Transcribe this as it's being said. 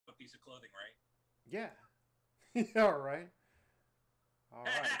clothing, right? Yeah. Yeah, right. All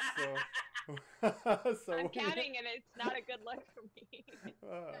right. So I'm we counting and it's not a good look for me.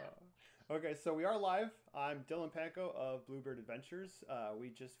 uh, okay, so we are live. I'm Dylan Panko of Bluebird Adventures. We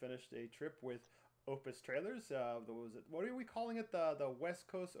just finished a trip with Opus Trailers. What are we calling it? The West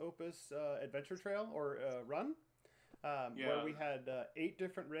Coast Opus Adventure Trail or Run? Where we Yeah, had eight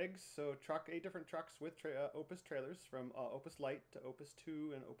different rigs, so eight different trucks with Opus trailers from Opus Lite to Opus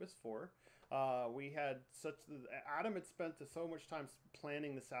 2 and Opus 4. We had Adam had spent so much time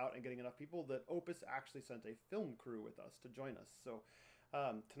planning this out and getting enough people that Opus actually sent a film crew with us to join us. So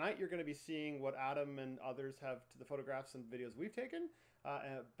tonight you're going to be seeing what Adam and others have to the photographs and videos we've taken,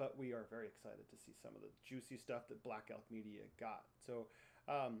 but we are very excited to see some of the juicy stuff that Black Elk Media got. So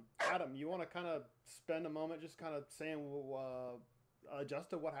Adam, you want to kind of spend a moment just kind of saying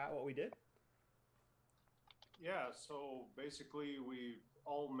just to what we did? yeah. So basically, we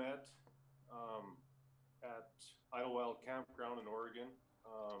all met at Idlewild Campground in Oregon.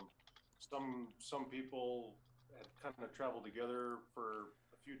 Some people had kind of traveled together for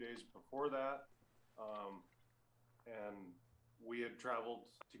a few days before that, um, and we had traveled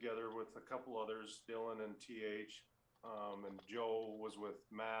together with a couple others, Dylan and TH, and Joe was with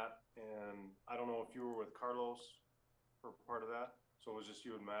Matt, and I don't know if you were with Carlos for part of that. So it was just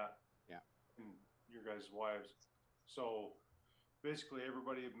you and Matt. Yeah. And your guys' wives. So basically,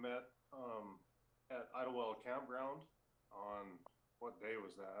 everybody had met at Idlewild Campground on what day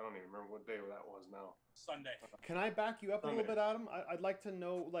was that? I don't even remember what day that was now. Sunday. Can I back you up a little Sunday. bit, Adam? I'd like to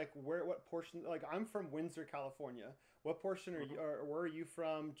know like what portion. Like I'm from Windsor, California. What portion are you? Or where are you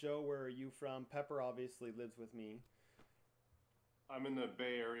from, Joe? Where are you from? Pepper obviously lives with me. I'm in the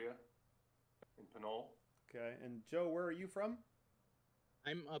Bay Area in Pinole. Okay, and Joe, where are you from?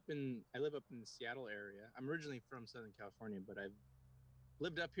 I live up in the Seattle area. I'm originally from Southern California, but I've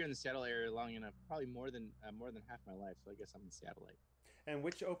lived up here in the Seattle area long enough, probably more than half my life. So I guess I'm a Seattleite. And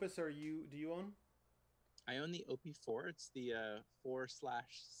which Opus do you own? I own the OP4. It's the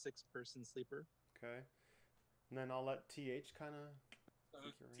 4/6 person sleeper. Okay, and then I'll let TH kind of. So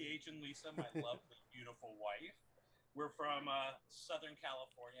TH and Lisa, my lovely, beautiful wife. We're from Southern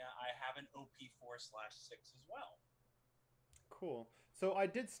California. I have an OP4/6 as well. Cool. So I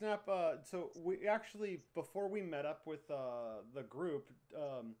did snap. So we actually, before we met up with the group,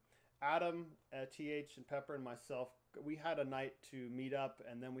 Adam, TH, and Pepper and myself, we had a night to meet up,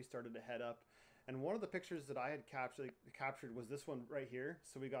 and then we started to head up. And one of the pictures that I had captured was this one right here.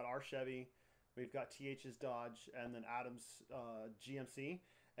 So we got our Chevy, we've got TH's Dodge, and then Adam's GMC.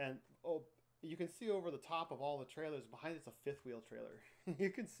 And you can see over the top of all the trailers behind it's a fifth wheel trailer. You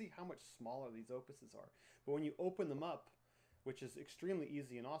can see how much smaller these Opuses are. But when you open them up, which is extremely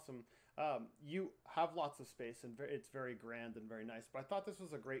easy and awesome, you have lots of space and it's very grand and very nice. But I thought this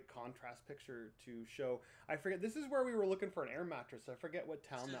was a great contrast picture to show. I forget, this is where we were looking for an air mattress. I forget what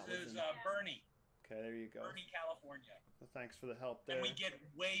town that was in. Bernie. Okay, there you go. Bernie, California. So thanks for the help there. And we get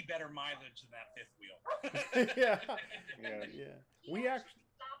way better mileage than that fifth wheel. Yeah. He actually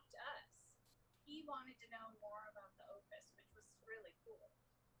stopped us. He wanted to know more about the Opus, which was really cool.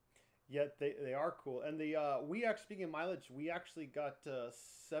 Yeah, they are cool. And we actually, speaking of mileage, we actually got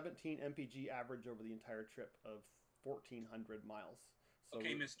 17 mpg average over the entire trip of 1,400 miles. So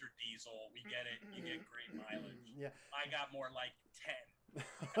okay, Mr. Diesel, we get it. You get great mileage. Yeah. I got more like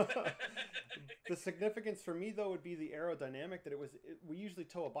 10. The significance for me, though, would be the aerodynamic that we usually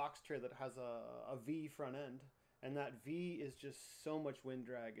tow a box trailer that has a V front end. And that V is just so much wind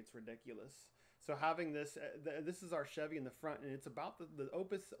drag, it's ridiculous. So having this, this is our Chevy in the front, and it's about the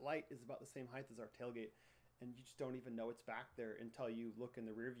Opus Lite is about the same height as our tailgate, and you just don't even know it's back there until you look in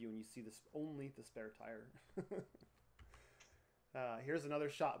the rear view and you see only the spare tire. Here's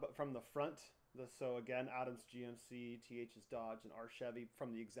another shot, but from the front. So again, Adam's GMC, TH's Dodge, and our Chevy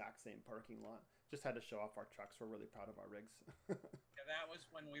from the exact same parking lot. Just had to show off our trucks. We're really proud of our rigs. Yeah, that was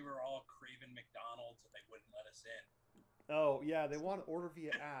when we were all craving McDonald's and they wouldn't let us in. Oh, yeah, they want to order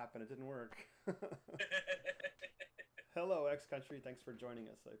via app, and it didn't work. Hello, X-Country. Thanks for joining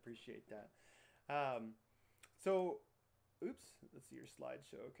us. I appreciate that. Oops, let's see your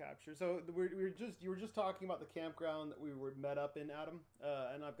slideshow capture. So you were just talking about the campground that we were met up in, Adam,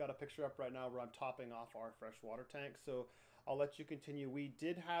 and I've got a picture up right now where I'm topping off our fresh water tank. So I'll let you continue. We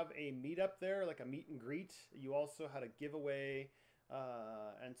did have a meetup there, like a meet and greet. You also had a giveaway,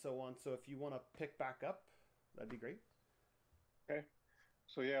 and so on. So if you want to pick back up, that'd be great. Okay.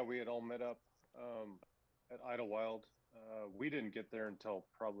 So yeah, we had all met up at Idlewild. We didn't get there until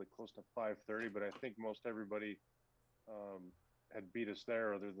probably close to 5:30, but I think most everybody had beat us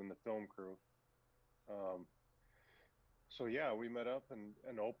there other than the film crew. So yeah, we met up, and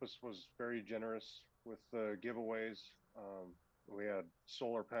Opus was very generous with the giveaways. We had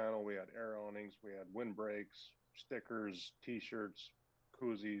solar panel, we had air awnings, we had windbreaks, stickers, T-shirts,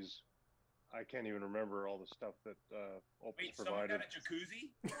 koozies. I can't even remember all the stuff that Opus Wait, someone provided. got a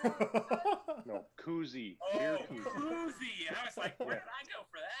jacuzzi? No, koozie, Oh, beer koozie. koozie! I was like, where did I go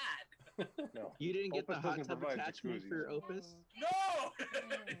for that? No, You didn't get Opus the hot doesn't tub provide attachment jacuzzis. for Opus? No!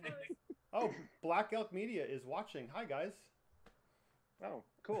 Oh, Black Elk Media is watching. Hi, guys. Oh,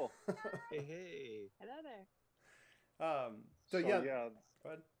 cool. Hey, hey. Hello there. So yeah, yeah. go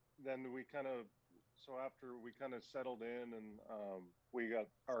ahead. Then we kind of, so after we kind of settled in and we got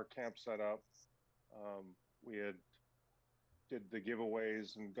our camp set up, we had did the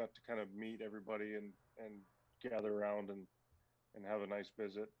giveaways and got to kind of meet everybody and gather around and have a nice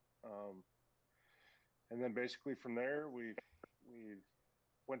visit. And then basically from there we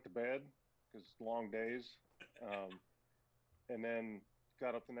went to bed because long days, and then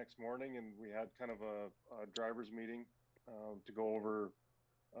got up the next morning and we had kind of a driver's meeting to go over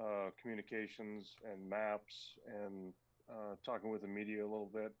communications and maps and talking with the media a little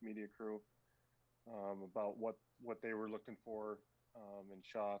bit, media crew, about what they were looking for in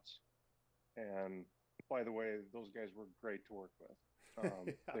shots. And by the way, those guys were great to work with.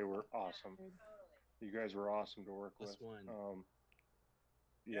 They were awesome. You guys were awesome to work with. +1.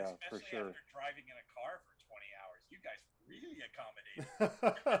 Yeah, for especially sure. after driving in a car for 20 hours. You guys really accommodated.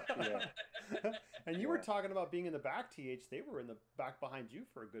 Yeah. And you were talking about being in the back, TH. They were in the back behind you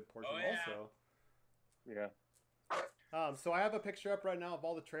for a good portion also. Yeah. So I have a picture up right now of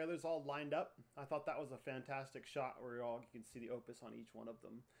all the trailers all lined up. I thought that was a fantastic shot where you can see the Opus on each one of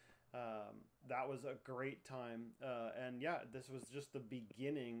them. That was a great time. And yeah, this was just the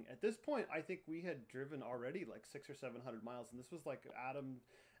beginning. At this point, I think we had driven already like 600 or 700 miles. And this was like Adam,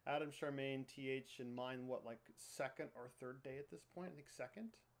 Charmaine, TH, and mine, what, like second or third day at this point? I think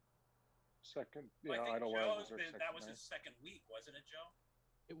second. Second. Well, Yeah, I think I don't that was his second week, wasn't it, Joe?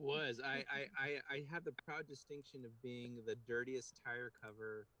 It was. I have the proud distinction of being the dirtiest tire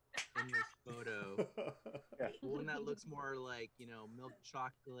cover in this photo. Yeah. The one that looks more like, milk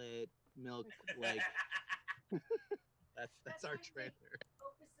chocolate, milk, like. that's our trailer.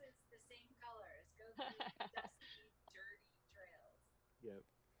 Opus is the same colors. Go through dusty, dirty trails. Yep.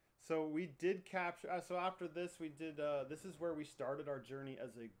 So we did capture. So after this, we did. This is where we started our journey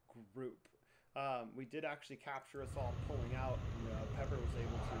as a group. We did actually capture us all pulling out. And, Pepper was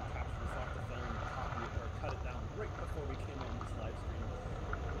able to capture us off the phone, copy it, or cut it down right before we came on this live stream.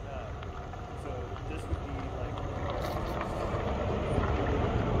 So this would be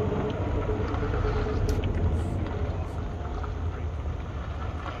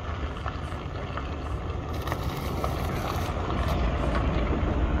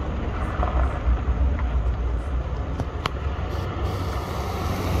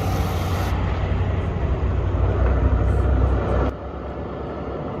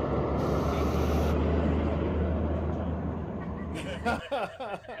Yeah.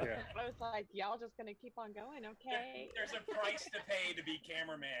 I was like, y'all just gonna keep on going, okay? There's a price to pay to be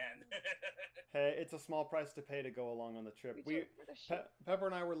cameraman. Hey, it's a small price to pay to go along on the trip. Pepper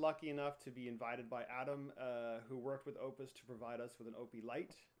and I were lucky enough to be invited by Adam, who worked with Opus to provide us with an Opus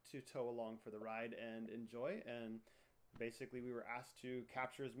Lite to tow along for the ride and enjoy. And basically, we were asked to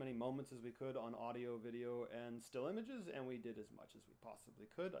capture as many moments as we could on audio, video, and still images, and we did as much as we possibly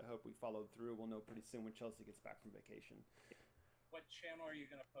could. I hope we followed through. We'll know pretty soon when Chelsea gets back from vacation. What channel are you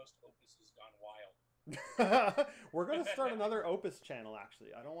going to post Opus has gone wild? We're going to start another Opus channel,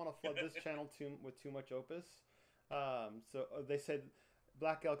 actually. I don't want to flood this channel with too much Opus. So they said,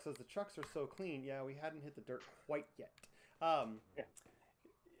 Black Elk says the trucks are so clean. Yeah, we hadn't hit the dirt quite yet.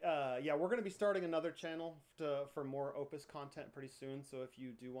 Yeah, we're going to be starting another channel for more Opus content pretty soon. So if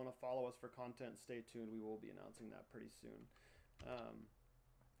you do want to follow us for content, stay tuned. We will be announcing that pretty soon.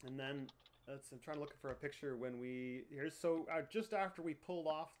 And then I'm trying to look for a picture when just after we pulled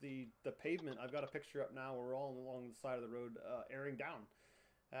off the pavement. I've got a picture up now where we're all along the side of the road airing down.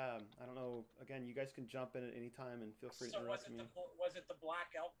 I don't know. Again, you guys can jump in at any time and feel free to interrupt me. Was it the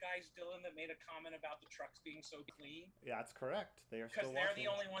Black Elk guys, Dylan, that made a comment about the trucks being so clean? Yeah, that's correct. They are still Because they're watching.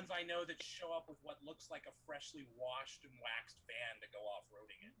 the only ones I know that show up with what looks like a freshly washed and waxed van to go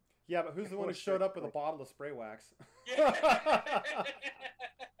off-roading in. Yeah, but who's the one who showed up with a bottle of spray wax? Yeah.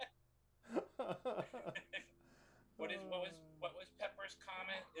 What was Pepper's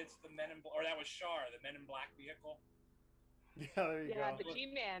comment? It's the Men in Black, or that was Shar, the Men in Black vehicle. Yeah, there you Yeah, go. the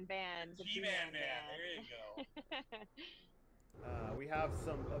G-Man van. The G-Man van. There you go. We have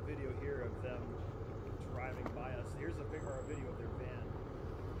a video here of them driving by us. Here's a video of their van.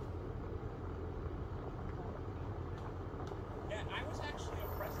 Yeah, I was actually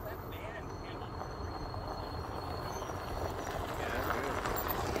impressed that van handled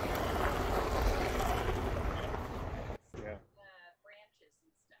Yeah. branches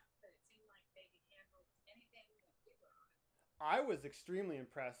and stuff, but it seemed like they handled anything that we were on. I was extremely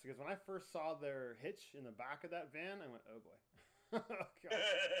impressed because when I first saw their hitch in the back of that van, I went, "Oh boy!" Oh, God.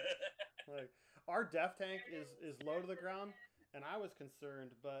 Like our def tank is low to the ground, and I was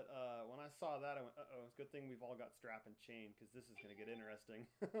concerned. But when I saw that, I went, "Uh-oh! It's a good thing we've all got strap and chain because this is going to get interesting."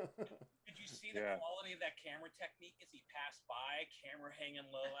 Did you see the quality of that camera technique as he passed by? Camera hanging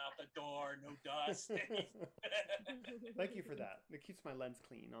low out the door, no dust. Thank you for that. It keeps my lens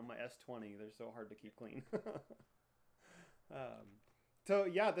clean on my S20. They're so hard to keep clean. So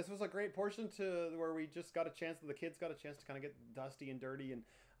yeah, this was a great portion to where we just got a chance. The kids got a chance to kind of get dusty and dirty, and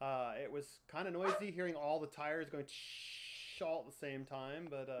it was kind of noisy hearing all the tires going all at the same time.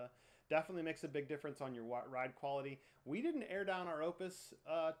 But definitely makes a big difference on your ride quality. We didn't air down our Opus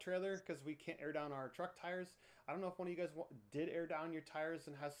trailer because we can't air down our truck tires. I don't know if one of you guys did air down your tires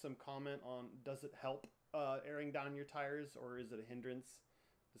and has some comment on does it help airing down your tires or is it a hindrance?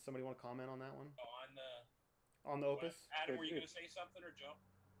 Does somebody want to comment on that one? On the Opus? Adam, were you going to say something or Joe?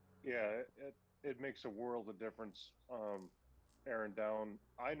 Yeah, it makes a world of difference airing down.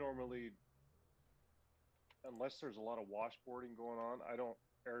 I normally, unless there's a lot of washboarding going on, I don't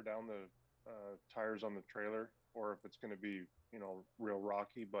air down the tires on the trailer, or if it's going to be, real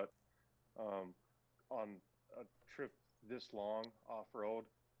rocky. But on a trip this long off-road,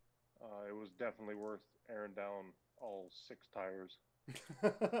 it was definitely worth airing down all 6 tires.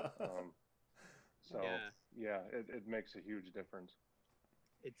 So yeah, it makes a huge difference.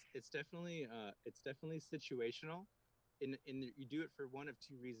 It's definitely situational. In you do it for one of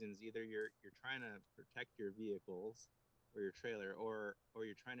two reasons: either you're trying to protect your vehicles or your trailer, or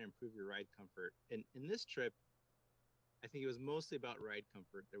you're trying to improve your ride comfort. And in this trip, I think it was mostly about ride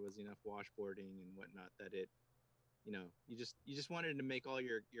comfort. There was enough washboarding and whatnot that you just wanted to make all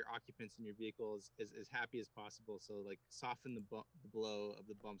your occupants in your vehicles as happy as possible. So like soften the blow of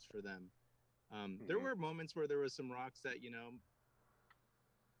the bumps for them. There were moments where there was some rocks that you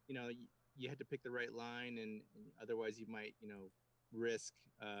had to pick the right line, and otherwise you might risk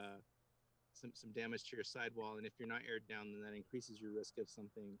some damage to your sidewall. And if you're not aired down, then that increases your risk of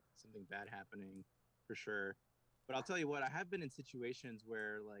something bad happening for sure. But I'll tell you what, I have been in situations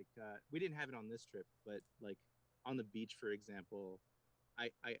where like we didn't have it on this trip, but like on the beach, for example,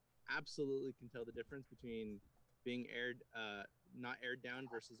 I absolutely can tell the difference between being not aired down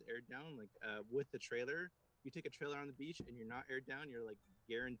versus aired down. Like with the trailer, you take a trailer on the beach and you're not aired down, you're like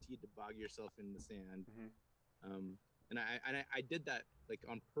guaranteed to bog yourself in the sand. And I did that like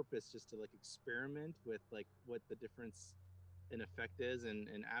on purpose just to like experiment with like what the difference in effect is, and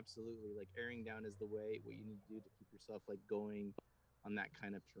absolutely like airing down is what you need to do to keep yourself like going on that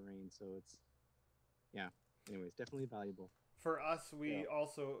kind of terrain. So it's anyways, definitely valuable. For us, we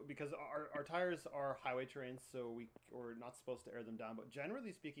also, because our tires are highway terrain, so we're not supposed to air them down. But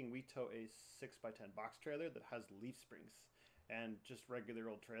generally speaking, we tow a 6x10 box trailer that has leaf springs and just regular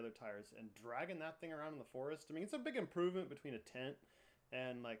old trailer tires. And dragging that thing around in the forest, I mean, it's a big improvement between a tent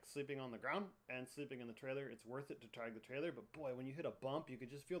and like sleeping on the ground and sleeping in the trailer. It's worth it to drag the trailer. But boy, when you hit a bump, you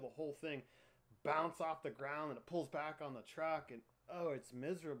could just feel the whole thing bounce off the ground and it pulls back on the truck. And oh, it's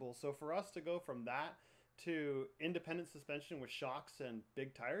miserable. So for us to go from that to independent suspension with shocks and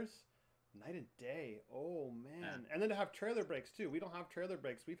big tires, night and day. Oh man. And then to have trailer brakes too. We don't have trailer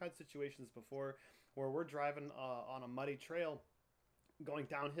brakes. We've had situations before where we're driving on a muddy trail going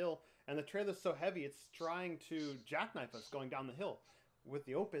downhill and the trailer's so heavy it's trying to jackknife us going down the hill. With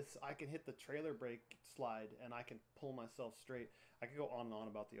the Opus, I can hit the trailer brake slide and I can pull myself straight. I could go on and on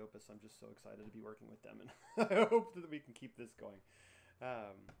about the Opus. I'm just so excited to be working with them, and I hope that we can keep this going.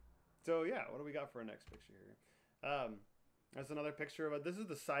 So yeah, what do we got for our next picture here? There's another picture of it. This is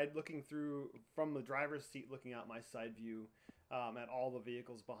the side looking through from the driver's seat, looking out my side view at all the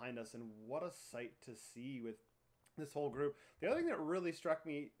vehicles behind us, and what a sight to see with this whole group. The other thing that really struck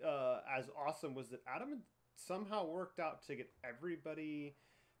me as awesome was that Adam had somehow worked out to get everybody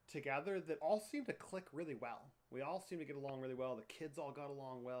together that all seemed to click really well. We all seemed to get along really well. The kids all got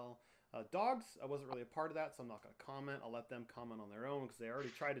along well. Dogs, I wasn't really a part of that, so I'm not going to comment. I'll let them comment on their own because they already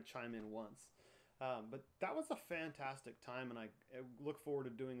tried to chime in once. But that was a fantastic time, and I look forward to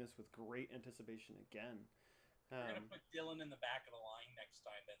doing this with great anticipation again. We're going to put Dylan in the back of the line next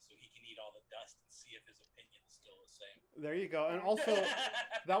time then so he can eat all the dust and see if his opinion is still the same. There you go. And also,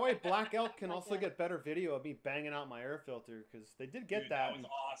 that way Black Elk can also get better video of me banging out my air filter, because they did get that. That was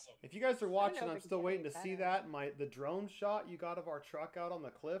awesome. If you guys are watching, I'm still waiting to see that. The drone shot you got of our truck out on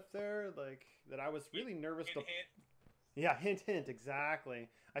the cliff there, like, that I was really nervous to... Yeah, hint, hint, exactly.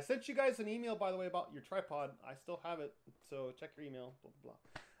 I sent you guys an email, by the way, about your tripod. I still have it, so check your email. Blah blah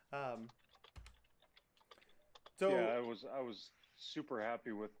blah. So Yeah, I was super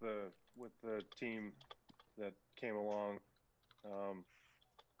happy with the team that came along,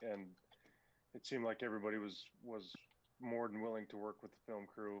 and it seemed like everybody was more than willing to work with the film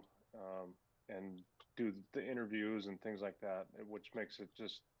crew, and do the interviews and things like that, which makes it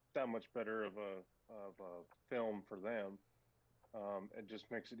just that much better of a film for them. It just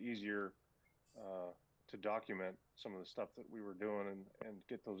makes it easier to document some of the stuff that we were doing and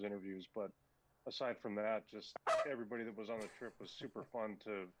get those interviews. But aside from that, just everybody that was on the trip was super fun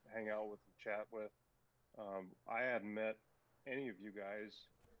to hang out with and chat with. I hadn't met any of you guys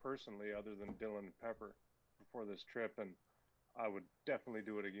personally other than Dylan and Pepper before this trip, and I would definitely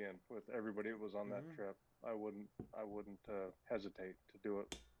do it again with everybody that was on that trip. I wouldn't hesitate to do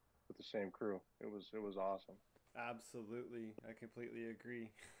it with the same crew. It was awesome. absolutely, I completely agree.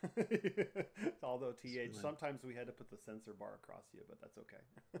 Although TH, sometimes we had to put the censor bar across you, but that's okay.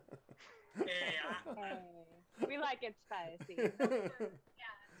 Hey, Hey, we like it spicy. Yeah,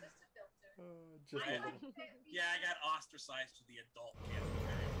 just a filter. Just I a like little. that we yeah, I got ostracized to the adult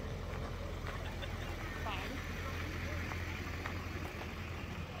category. Fine.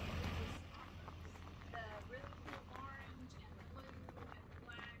 the really cool orange and the blue and the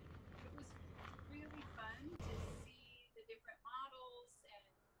black. It was really fun to see the different models, and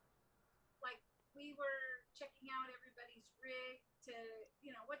like we were checking out everybody's rig to,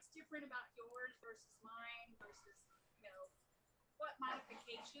 what's different about yours versus mine versus, what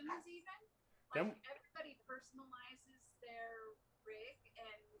modifications even. Like Then- everybody personalizes their rig,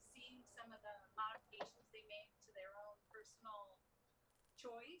 and seeing some of the modifications they made to their own personal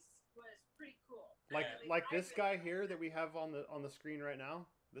choice was pretty cool. Like I this really guy liked here that. that we have on the screen right now.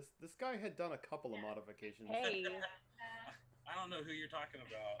 This guy had done a couple of Yeah. modifications. Hey, I don't know who you're talking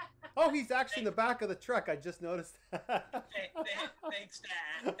about. Oh, he's actually in the back of the truck. I just noticed that. Thanks to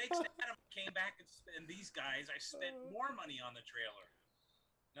Adam. Came back and these guys, I spent more money on the trailer.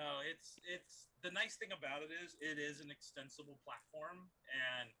 No, it's the nice thing about it is an extensible platform,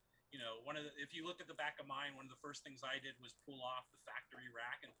 and if you look at the back of mine, one of the first things I did was pull off the factory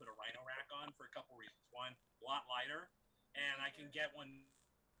rack and put a Rhino rack on for a couple reasons. One, a lot lighter, and I can get one.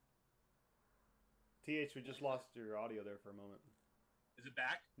 TH, we just lost your audio there for a moment. Is it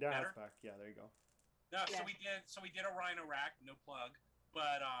back? Yeah, Better? it's back. Yeah, there you go. No, Yeah. so we did a Rhino rack, no plug.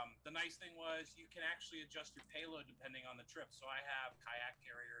 But the nice thing was you can actually adjust your payload depending on the trip. So I have kayak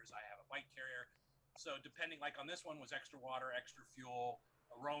carriers, I have a bike carrier. So depending, like on this one was extra water, extra fuel,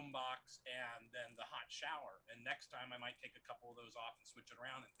 a roam box, and then the hot shower. And next time I might take a couple of those off and switch it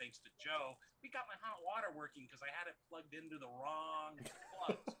around. And thanks to Joe, we got my hot water working because I had it plugged into the wrong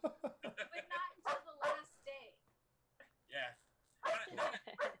plugs. But not until the last day. Yeah.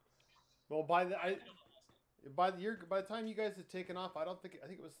 Well, by the time you guys had taken off, I think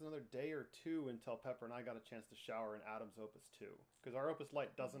it was another day or two until Pepper and I got a chance to shower in Adam's Opus 2, because our Opus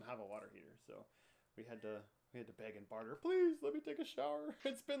Lite doesn't have a water heater, so we had to beg and barter. Please let me take a shower.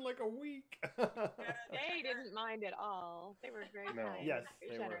 It's been like a week. they didn't mind at all. They were very No. kind, Yes,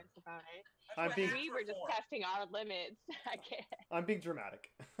 very they were. generous about it. I'm being- We were just testing our limits. I guess. I'm being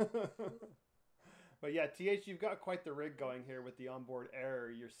dramatic. But yeah, TH, you've got quite the rig going here with the onboard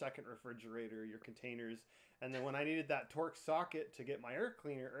air, your second refrigerator, your containers, and then when I needed that Torque socket to get my air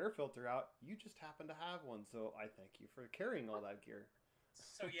filter out, you just happened to have one. So I thank you for carrying all that gear.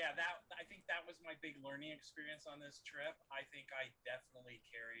 So yeah, I think that was my big learning experience on this trip. I think I definitely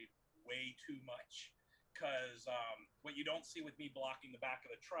carried way too much, because what you don't see with me blocking the back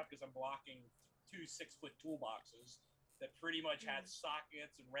of the truck is I'm blocking 2 6-foot toolboxes that pretty much had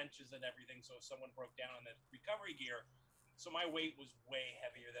sockets and wrenches and everything. So if someone broke down on the recovery gear, so my weight was way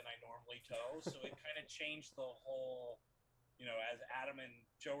heavier than I normally tow. So it kind of changed the whole, as Adam and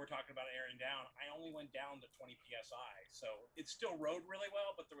Joe were talking about airing down, I only went down to 20 PSI. So it still rode really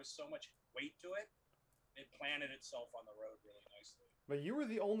well, but there was so much weight to it. It planted itself on the road really nicely. But you were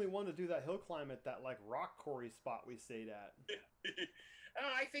the only one to do that hill climb at that like rock quarry spot we stayed at.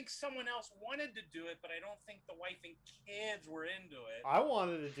 I think someone else wanted to do it, but I don't think the wife and kids were into it. I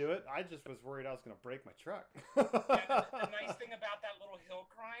wanted to do it. I just was worried I was going to break my truck. The nice thing about that little hill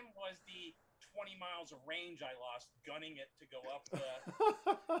climb was the 20 miles of range I lost gunning it to go up the,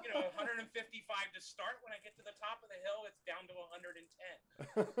 155 to start. When I get to the top of the hill, it's down to 110.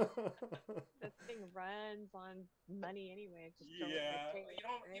 This thing runs on money anyway. Just throw it in Yeah, the tank,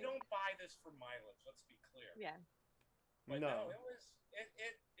 you don't buy this for mileage. Let's be clear. Yeah. But No. it was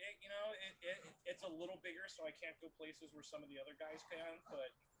it's a little bigger, so I can't go places where some of the other guys can.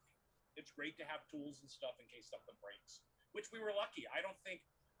 But it's great to have tools and stuff in case something breaks. Which we were lucky. I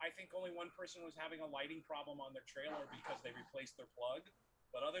think only one person was having a lighting problem on their trailer because they replaced their plug.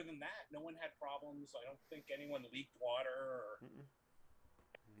 But other than that, no one had problems. I don't think anyone leaked water.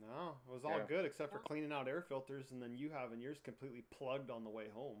 No, it was all good except for cleaning out air filters, and then you having yours completely plugged on the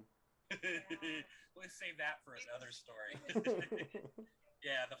way home. Let's save that for another story.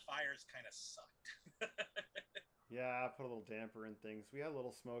 Yeah, the fires kind of sucked. Yeah, I put a little damper in things. We had a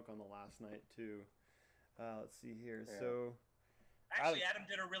little smoke on the last night too. Let's see here. Yeah. So, actually, Adam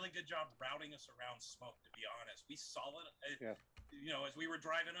did a really good job routing us around smoke. To be honest, we saw it. You know, as we were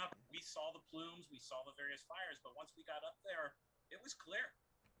driving up, we saw the plumes, we saw the various fires. But once we got up there, it was clear.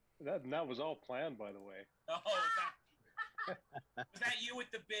 That was all planned, by the way. Oh, was that you with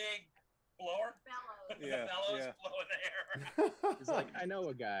the big blower? Bellows. The bellows blowing air. It's like, I know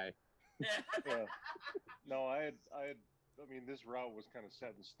a guy. Yeah. No, I mean, this route was kind of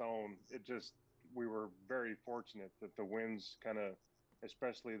set in stone. We were very fortunate that the winds kind of,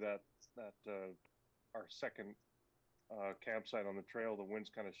 especially that our second campsite on the trail, the winds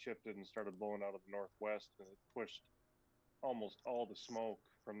kind of shifted and started blowing out of the northwest, and it pushed almost all the smoke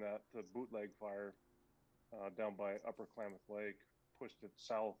from the bootleg fire down by Upper Klamath Lake, pushed it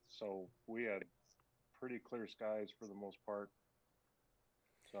south. So we had pretty clear skies for the most part.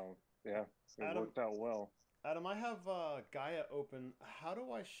 So yeah, it worked out well. Adam, I have Gaia open. How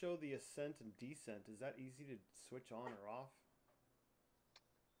do I show the ascent and descent? Is that easy to switch on or off?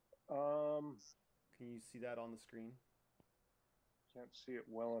 Can you see that on the screen? Can't see it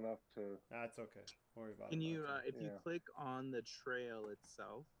well enough to. That's okay. Don't worry about it. Can you, if you click on the trail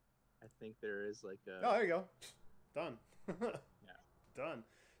itself, I think there is like a. Oh, there you go. Done. Yeah. Done.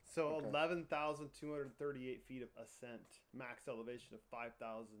 So 11,238 feet of ascent, max elevation of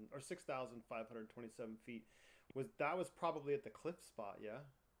 5,000 or 6,527 feet. That was probably at the cliff spot, yeah?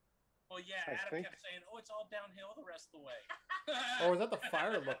 Well, yeah, Adam kept saying, "Oh, it's all downhill the rest of the way." Or was that the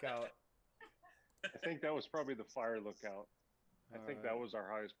fire lookout? I think that was probably the fire lookout. I think that was our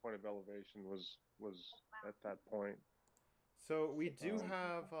highest point of elevation was at that point. So we do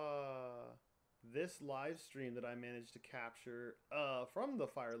have this live stream that I managed to capture from the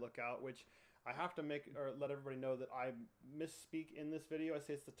fire lookout, which I have to let everybody know that I misspeak in this video. I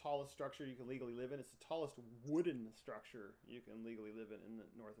say it's the tallest structure you can legally live in. It's the tallest wooden structure you can legally live in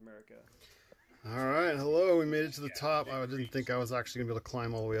North America. All right, hello. We made it to the top. I didn't think I was actually gonna be able to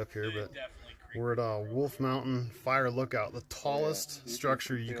climb all the way up here, but we're at Wolf Mountain Fire Lookout, the tallest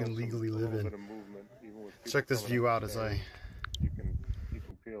structure you can legally live in. Check this view out as I. You can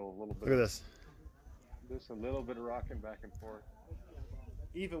feel a little bit. Look at this. Just a little bit of rocking back and forth.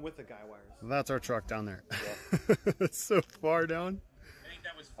 Even with the guy wires. That's our truck down there. Yeah. It's so far down. I think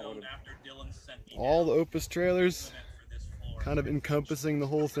that was filmed after Dylan sent me all the Opus trailers, kind of encompassing the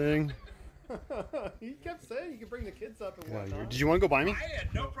whole thing. He kept saying you can bring the kids up and whatnot. Did you want to go by me? I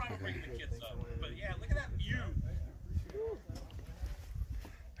had no problem bringing the kids up, but yeah, look at that view.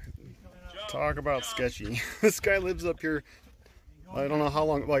 Talk about sketchy. This guy lives up here. I don't know how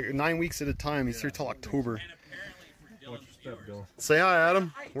long, like 9 weeks at a time. He's here till October. Say hi,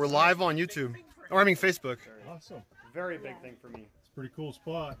 Adam. We're live on YouTube. Or I mean Facebook. Awesome. Very big thing for me. It's a pretty cool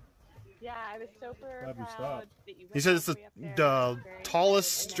spot. Yeah, I was super proud that you He said it's the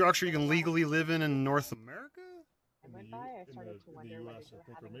tallest structure you can legally live in North America? I went by, I started to wonder whether you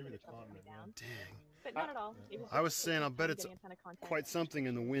were having maybe any the trouble coming continent. down. Dang. But not at all. It was I was saying, I bet it's quite something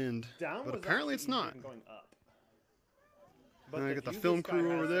in the wind, but apparently it's not. Going up. And I got the film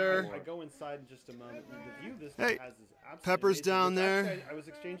crew over there. I go inside in just a moment. The view this Hey, has is absolutely Pepper's amazing. down there. Actually, I was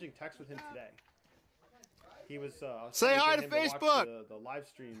exchanging texts with him today. He was say hi to him Facebook. watch the live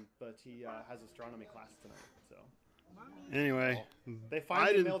stream, but he has astronomy class tonight. So anyway, they finally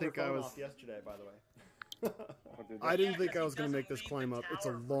I mailed didn't think their I phone was. off yesterday, by the way. I didn't think I was going to make this climb up. It's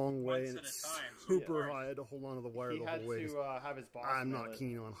a long way and it's super high. I had to hold on to the wire the whole way. He had to have his boss. I'm not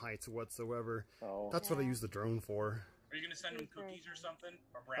keen on heights whatsoever. Oh. That's what I use the drone for. Are you going to send him cookies or something?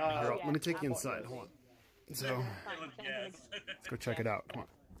 Or brownies? Here, let me take you inside. Hold on. So, let's go check it out. Come on.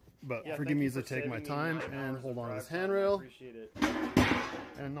 But forgive me as I take my time and hold on to this handrail. Appreciate it.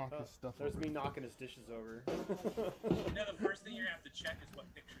 And knock this stuff There's over. me knocking his dishes over. You know, the first thing you have to check is what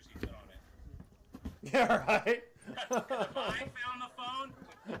pictures he put on it. Yeah, right. If I found the phone.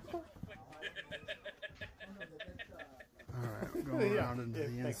 Alright, we're going around into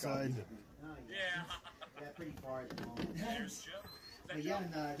the inside. Yeah. Pretty far at the moment. There's Joe.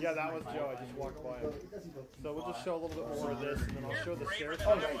 Yeah, that was Joe. I just walked by him. So we'll just show a little bit more of this, and then I'll show the stairs. I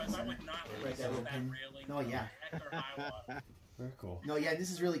would not resist that railing. Oh, yeah. Heck or high water. Very cool. No, yeah, this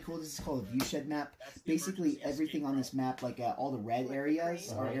is really cool. This is called a viewshed map. That's the Basically, emergency everything escape on this map, like all the red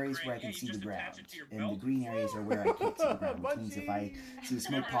areas, are areas where I Yeah, can you see the just attach ground, it to your and belt. the green areas are where I can't see the ground. Which means if I see the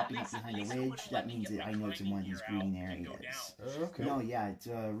smoke popping up behind a ridge, that means that I know it's in one of these green areas. Okay. No, yeah, it's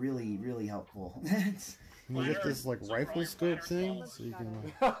really, really helpful. You get this like rifle scope thing, so you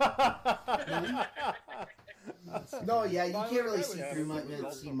can. No, yeah, you can't really see through much,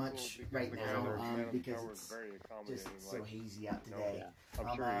 right now because it's just so hazy out today.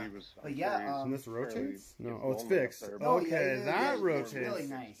 I'm sure he was. But yeah, And this rotates? really No, oh, it's lonely up fixed. there, but- Okay, that It's rotates. really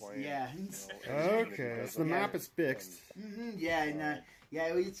nice. Yeah. Okay, so the map is fixed. Yeah, and yeah,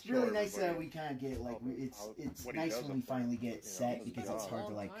 it's really nice that we kind of get like it's nice when we finally get set because it's hard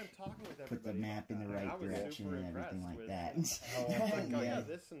to like put the map in the right direction and everything like that. Yeah,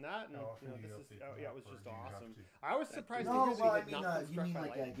 this and that, and this is it was just awesome. I was surprised to No, hear well, that I you mean, had not you struck mean by like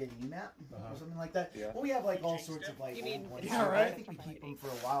lightning. getting a map or something like that? Yeah. Well, we have like all sorts of like You mean- old ones. Yeah, I right. think we keep them for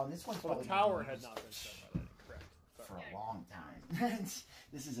a while, and this one's Well, probably the tower been had used not been struck by lightning, correct. for a long time.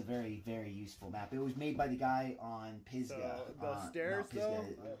 This is a very, very useful map. It was made by the guy on Pisgah. So the not stairs, though.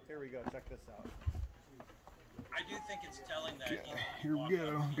 Pisgah. Here we go. Check this out. I do think it's telling that. Here we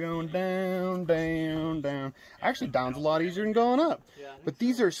go, going down, down, down. Actually, down's a lot easier than going up. But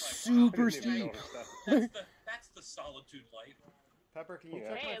these are super steep. That's the solitude light. Pepper, can you Yeah.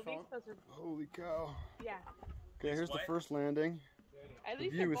 check Hey, my at phone? least those are, Holy cow. yeah. Okay, here's the What? first landing. At The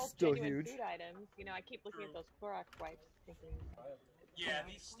least view they're is both still genuine huge. food items. You know, I keep looking at those Clorox wipes, thinking, Yeah,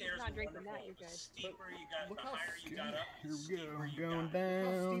 these stairs not are drinking wonderful. that, you The guys. steeper you got, Look the how higher you got up, Here the we go, steeper you going got.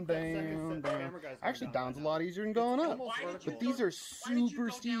 down, steep that second down, set the down. camera guys are Actually, down down's a right now. lot easier than going up. Almost Why did you vertical. But these are Why did you super go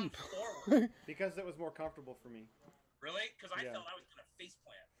down steep. forward? Because it was more comfortable for me. Really? Because I Yeah. felt I was gonna face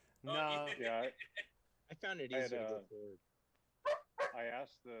plant. No. Yeah, I found it I easier had, to go forward. I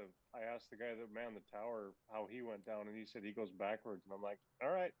asked the guy that manned the tower how he went down, and he said he goes backwards. And I'm like,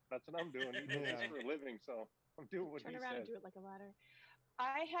 all right, that's what I'm doing. He does this Yeah. for a living, so I'm doing what turn he around and said. do it like a ladder.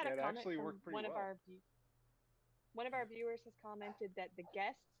 I had Yeah, a it comment actually from worked pretty one of well. one of our viewers has commented that the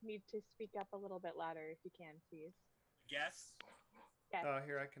guests need to speak up a little bit louder if you can, please. Guess. Yes.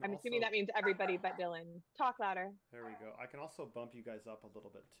 Here I can. I'm also, assuming that means everybody but Dylan. Talk louder. There we go. I can also bump you guys up a little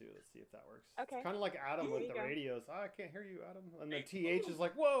bit too. Let's see if that works. Okay. It's kind of like Adam There with you the go. radios. I can't hear you, Adam. And then Hey. TH is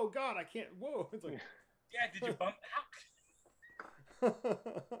like, "Whoa, God, I can't." Whoa. It's like. Yeah, did you bump?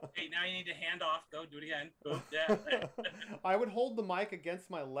 Hey, now you need to hand off. Go do it again. Boom. Yeah. I would hold the mic against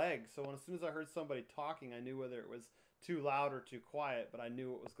my leg, so as soon as I heard somebody talking, I knew whether it was too loud or too quiet. But I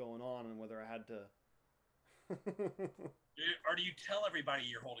knew what was going on and whether I had to. Or do you tell everybody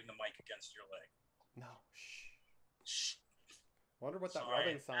you're holding the mic against your leg? No. Shh. Shh. Wonder what that Sorry.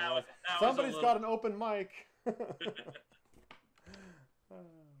 rubbing sound That was. was a Somebody's little- got an open mic.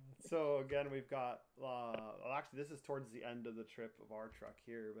 So again, we've got. Well, actually, this is towards the end of the trip of our truck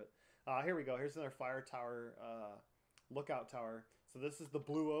here, but here we go. Here's another fire tower, lookout tower. So this is the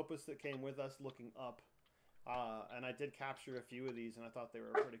blue Opus that came with us, looking up. And I did capture a few of these, and I thought they were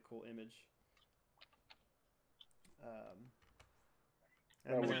a pretty cool image.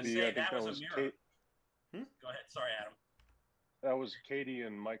 That I was would gonna be, say, I think that that was a was mirror. Kate, Go ahead. Sorry, Adam. that was Katie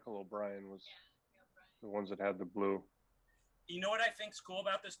and Michael O'Brien was the ones that had the blue. You know what I think's cool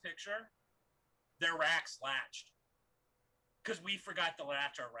about this picture? Their rack's latched. Because we forgot to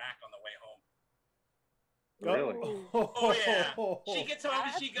latch our rack on the way home. Really? Oh, yeah. She gets home and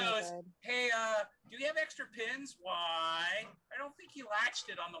That's she no goes, good. "Hey, do you have extra pins? Why? I don't think you latched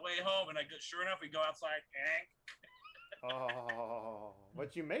it on the way home." And I go, sure enough, we go outside. Oh,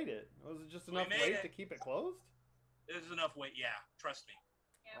 but you made it. Was it just We enough made weight it. to keep it closed? There's enough weight. Yeah, trust me.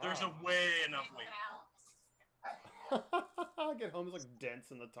 Yeah, There's Wow. a way enough weight. I get home, it's like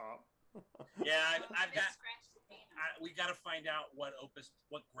dents in the top. Yeah, I've got. Scratch the paint. We got to find out what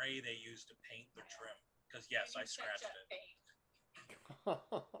gray they use to paint the trim. Because yes, I scratched it.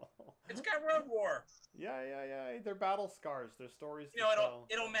 It's got road war. Yeah. They're battle scars. They're stories to You know, tell.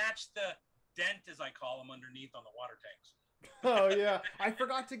 it'll match the dent, as I call them, underneath on the water tanks. Oh yeah, I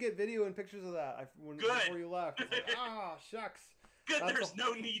forgot to get video and pictures of that. Good. Before you left. It's like, shucks. Good, That's there's a-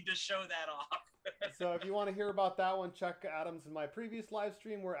 no need to show that off. So if you want to hear about that one, check Adam's in my previous live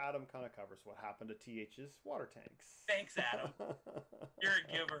stream where Adam kind of covers what happened to TH's water tanks. Thanks, Adam. You're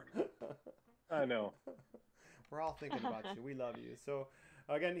a giver. I know. We're all thinking about you. We love you. So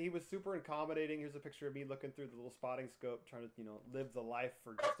again, he was super accommodating. Here's a picture of me looking through the little spotting scope, trying to live the life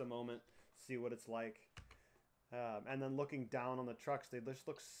for just a moment, see what it's like. And then looking down on the trucks, they just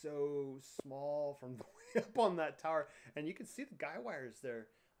look so small from the way up on that tower. And you can see the guy wires there.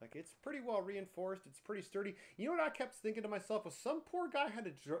 Like, it's pretty well reinforced. It's pretty sturdy. You know what I kept thinking to myself was some poor guy had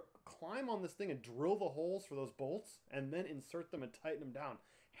to climb on this thing and drill the holes for those bolts and then insert them and tighten them down,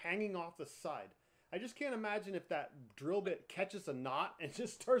 hanging off the side. I just can't imagine if that drill bit catches a knot and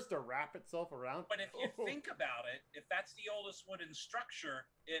just starts to wrap itself around. But if you think about it, if that's the oldest wooden structure,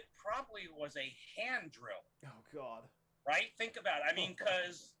 it probably was a hand drill. Oh, God. Right? Think about it. I mean,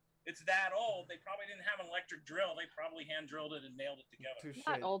 because it's that old, they probably didn't have an electric drill. They probably hand drilled it and nailed it together. Touché.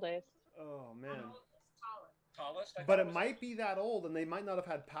 Not oldest. Oh, man. Tallest? But it might be that old, and they might not have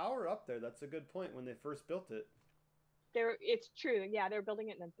had power up there. That's a good point when they first built it. It's true. Yeah, they were building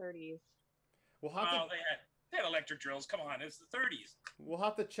it in the 30s. We'll have to... they had electric drills. Come on, it's the 30s. We'll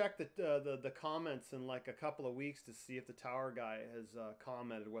have to check the comments in like a couple of weeks to see if the tower guy has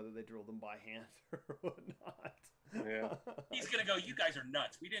commented whether they drilled them by hand or whatnot. Yeah. He's gonna go, you guys are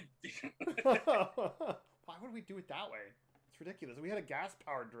nuts. We didn't. Why would we do it that way? It's ridiculous. We had a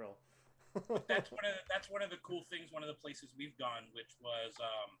gas-powered drill. That's one of the cool things. One of the places we've gone, which was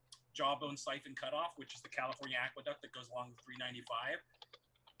Jawbone Siphon Cutoff, which is the California aqueduct that goes along the 395.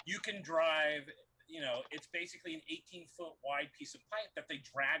 You can drive. You know, it's basically an 18-foot wide piece of pipe that they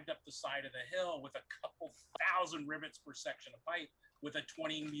dragged up the side of the hill with a couple thousand rivets per section of pipe with a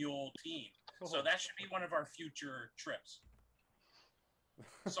 20-mule team. So that should be one of our future trips.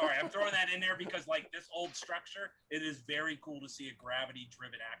 Sorry, I'm throwing that in there because, like, this old structure, it is very cool to see a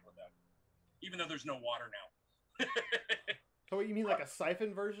gravity-driven aqueduct, even though there's no water now. So what, you mean like a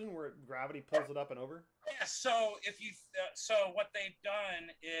siphon version where gravity pulls it up and over? Yeah. So so what they've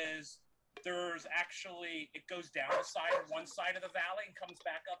done is there's actually, it goes down the side of one side of the valley and comes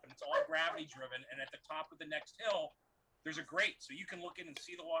back up, and it's all gravity driven. And at the top of the next hill, there's a grate, so you can look in and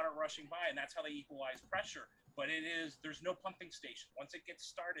see the water rushing by, and that's how they equalize pressure. But there's no pumping station. Once it gets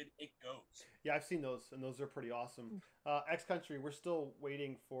started, it goes. Yeah, I've seen those, and those are pretty awesome. X Country, we're still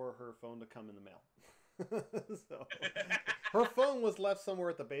waiting for her phone to come in the mail. So, her phone was left somewhere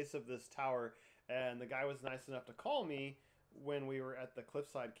at the base of this tower, and the guy was nice enough to call me when we were at the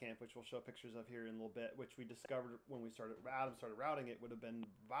Cliffside camp, which we'll show pictures of here in a little bit, which we discovered when Adam started routing it, would have been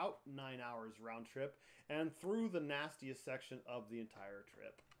about 9 hours round trip and through the nastiest section of the entire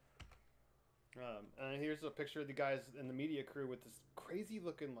trip. And here's a picture of the guys in the media crew with this crazy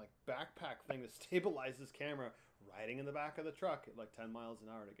looking like backpack thing that stabilizes camera riding in the back of the truck at like 10 miles an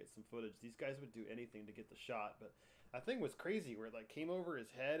hour to get some footage. These guys would do anything to get the shot, but that thing was crazy where it like came over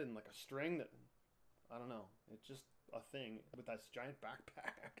his head and like a string that, I don't know, it's just a thing with that giant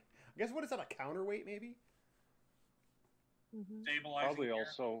backpack. I guess, what is that, a counterweight maybe? Stabilizing probably gear.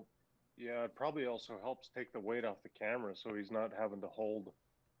 Also, yeah, it probably also helps take the weight off the camera, so he's not having to hold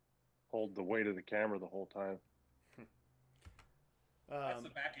the weight of the camera the whole time. That's the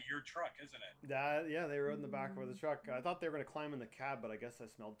back of your truck, isn't it? Yeah, they rode in the back of the truck. I thought they were going to climb in the cab, but I guess I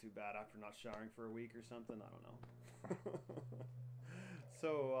smelled too bad after not showering for a week or something. I don't know.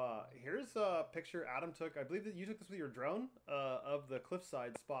 So here's a picture Adam took. I believe that you took this with your drone of the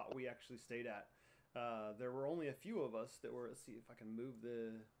cliffside spot we actually stayed at. There were only a few of us that were. Let's see if I can move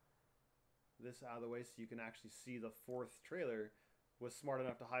this out of the way so you can actually see the fourth trailer. Was smart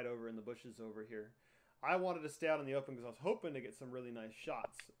enough to hide over in the bushes over here. I wanted to stay out in the open because I was hoping to get some really nice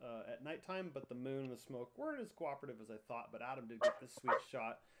shots at nighttime, but the moon and the smoke weren't as cooperative as I thought. But Adam did get this sweet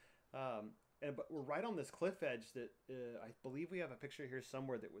shot. But we're right on this cliff edge that I believe we have a picture here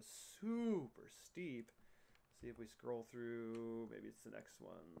somewhere that was super steep. See if we scroll through. Maybe it's the next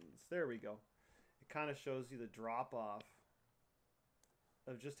ones. There we go. It kind of shows you the drop off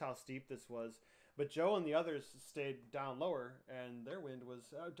of just how steep this was. But Joe and the others stayed down lower, and their wind was...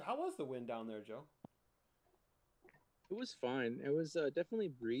 how was the wind down there, Joe? It was fine. It was definitely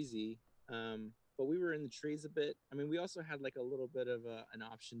breezy, but we were in the trees a bit. I mean, we also had like a little bit of an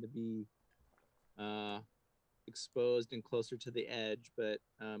option to be exposed and closer to the edge, but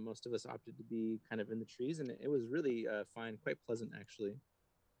most of us opted to be kind of in the trees, and it was really fine, quite pleasant actually.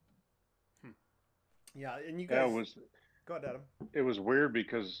 Yeah, and you guys... Yeah, go ahead, Adam. It was weird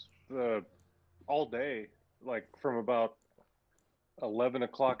because all day, like from about 11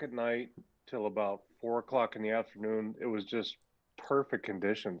 o'clock at night till about 4 o'clock in the afternoon, it was just perfect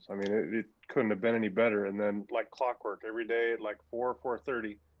conditions. I mean, it couldn't have been any better. And then like clockwork, every day at like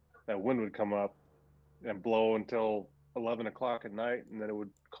 4:30, that wind would come up and blow until 11 o'clock at night, and then it would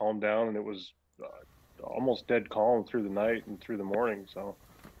calm down, and it was almost dead calm through the night and through the morning. So,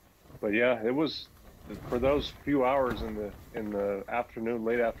 but yeah, it was, for those few hours in the afternoon,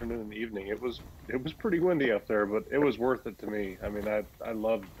 late afternoon and evening, it was pretty windy up there, but it was worth it to me. I mean, I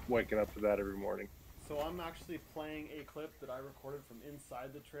loved waking up to that every morning. So I'm actually playing a clip that I recorded from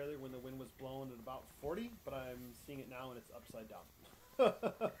inside the trailer when the wind was blowing at about 40, but I'm seeing it now and it's upside down.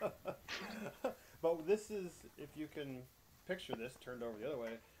 But this is, if you can picture this turned over the other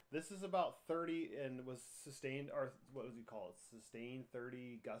way, this is about 30 and was sustained, or what does he call it? Sustained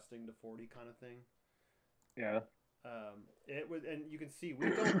 30, gusting to 40 kind of thing. Yeah. It was, and you can see we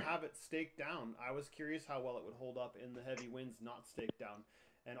don't have it staked down. I was curious how well it would hold up in the heavy winds not staked down.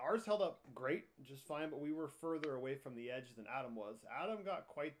 And ours held up great, just fine, but we were further away from the edge than Adam was. Adam got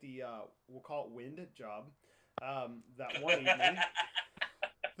quite the, we'll call it wind job, that one evening.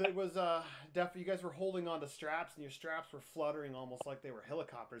 That was definitely, you guys were holding on to straps, and your straps were fluttering almost like they were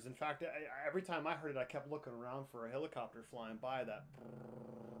helicopters. In fact, every time I heard it, I kept looking around for a helicopter flying by that.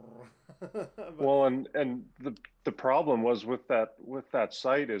 Well, and the problem was with that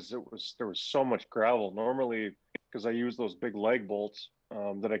site is there was so much gravel. Normally, because I use those big leg bolts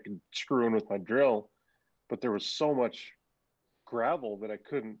that I could screw in with my drill, but there was so much gravel that I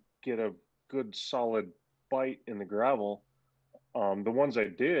couldn't get a good solid bite in the gravel. The ones I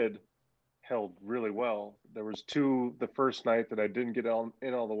did held really well. There was two the first night that I didn't get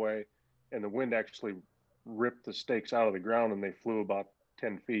in all the way, and the wind actually ripped the stakes out of the ground and they flew about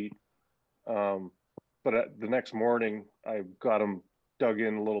 10 feet. But the next morning I got them dug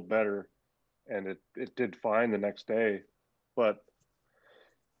in a little better, and it did fine the next day. But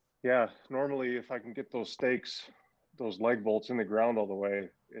yeah, normally if I can get those stakes, those leg bolts in the ground all the way,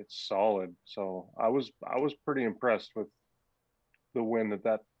 it's solid. So I was pretty impressed with the wind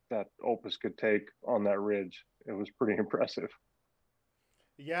that Opus could take on that ridge. It was pretty impressive.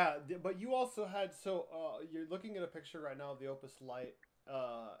 Yeah, but you also had, so you're looking at a picture right now of the Opus Lite,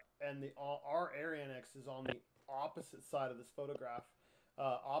 and our air annex is on the opposite side of this photograph,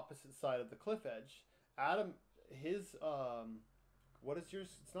 opposite side of the cliff edge. Adam, his, what is yours?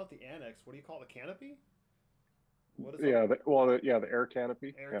 It's not the annex. What do you call it? The canopy? What is yeah, the air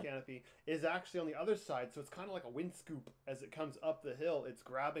canopy. Canopy is actually on the other side, so it's kind of like a wind scoop. As it comes up the hill, it's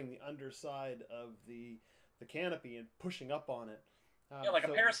grabbing the underside of the canopy and pushing up on it. Like a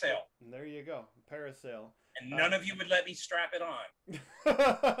parasail. There you go, parasail. And none of you would let me strap it on.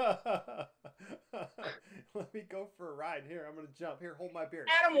 Let me go for a ride. Here, I'm going to jump. Here, hold my beer.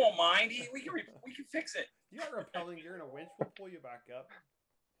 Adam won't mind. We can fix it. You got rappelling gear and a winch. We'll pull you back up.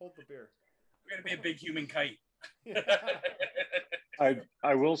 Hold the beer. We're going to be a big human kite.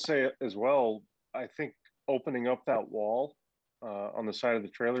 I will say as well, I think opening up that wall on the side of the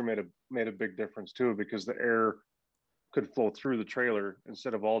trailer made a big difference too, because the air could flow through the trailer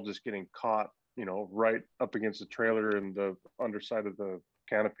instead of all just getting caught, right up against the trailer and the underside of the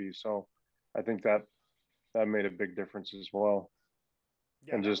canopy. So I think that made a big difference as well.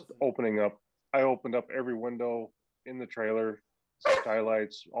 Yeah, and just I opened up every window in the trailer,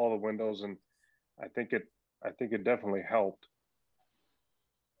 skylights, all the windows, and I think it definitely helped.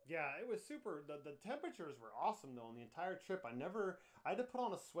 Yeah, it was super. The temperatures were awesome though on the entire trip. I had to put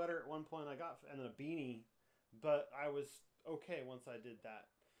on a sweater at one point. And then a beanie, but I was okay once I did that.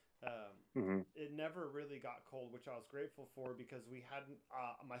 It never really got cold, which I was grateful for, because we hadn't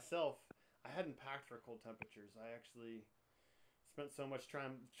I hadn't packed for cold temperatures. I actually spent so much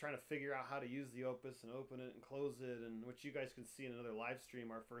time trying to figure out how to use the Opus and open it and close it, and which you guys can see in another live stream,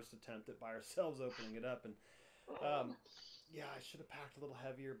 our first attempt at by ourselves opening it up. And yeah, I should have packed a little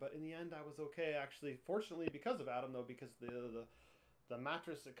heavier, but in the end I was okay, actually, fortunately, because of Adam though, because the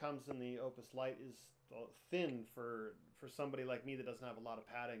mattress that comes in the Opus Lite is thin for somebody like me that doesn't have a lot of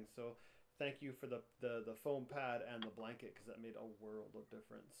padding. So thank you for the foam pad and the blanket, because that made a world of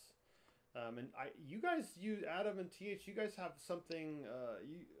difference. And you guys use, Adam and TH, you guys have something,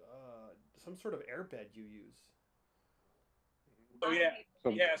 some sort of airbed you use. Oh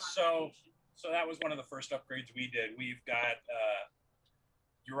yeah, so that was one of the first upgrades we did. We've got,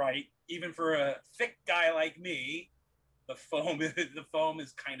 you're right, even for a thick guy like me, the foam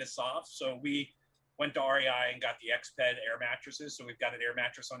is kind of soft. So we went to REI and got the Xped air mattresses. So we've got an air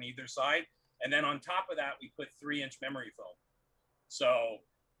mattress on either side, and then on top of that, we put 3-inch memory foam. So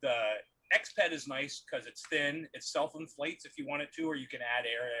the Xped is nice because it's thin. It self-inflates if you want it to, or you can add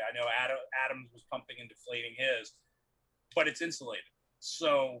air. I know Adam was pumping and deflating his, but it's insulated.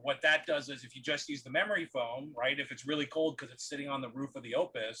 So what that does is, if you just use the memory foam, right, if it's really cold because it's sitting on the roof of the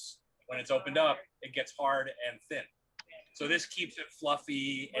Opus, when it's opened up, it gets hard and thin. So this keeps it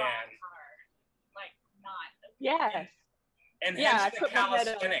fluffy and like not. Yes. And hence the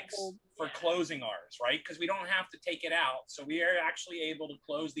calisthenics for closing ours, right? Because we don't have to take it out. So we are actually able to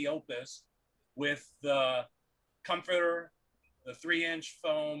close the Opus with the comforter, the 3-inch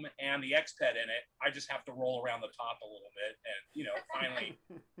foam, and the Xped in it. I just have to roll around the top a little bit, and finally,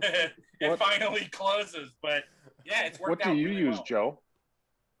 it finally closes. But yeah, it's worked out. What do you really use, well. Joe?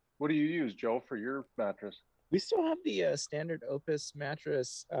 What do you use, Joe, for your mattress? We still have the standard Opus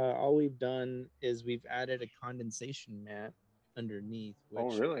mattress. All we've done is we've added a condensation mat underneath,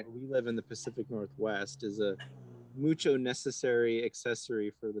 which really? we live in the Pacific Northwest is a mucho necessary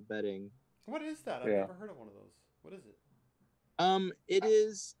accessory for the bedding. What is that? I've Yeah. never heard of one of those. What is it? It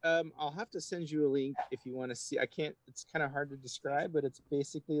is. I'll have to send you a link if you want to see. I can't. It's kind of hard to describe, but it's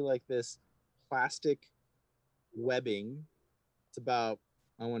basically like this plastic webbing. It's about,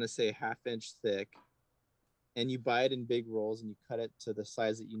 I want to say, 1/2 inch thick, and you buy it in big rolls and you cut it to the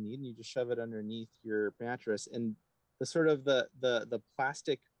size that you need, and you just shove it underneath your mattress. And the sort of the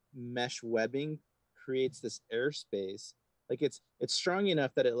plastic mesh webbing creates this airspace. Like it's strong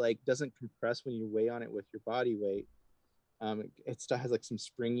enough that it like doesn't compress when you weigh on it with your body weight. It still has like some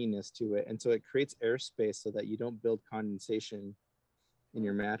springiness to it, and so it creates airspace so that you don't build condensation in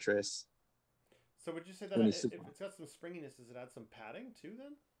your mattress. So would you say that if it's got some springiness, does it add some padding too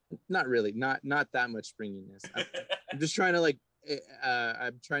then? Not really, not that much springiness. I'm just trying to like,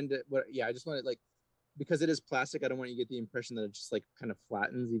 I just want to like, because it is plastic, I don't want you to get the impression that it just like kind of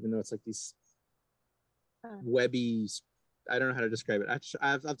flattens, even though it's like these webby, I don't know how to describe it.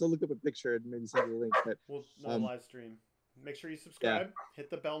 I have to look up a picture and maybe send you a link. But well, not a live stream. Make sure you subscribe, hit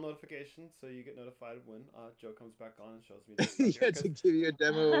the bell notification so you get notified when Joe comes back on and shows me this. Yeah, to give you a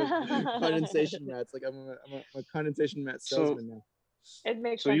demo of condensation mats. Like I'm a condensation mat salesman now. It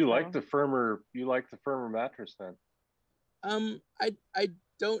makes so sense you now. like the firmer mattress then? I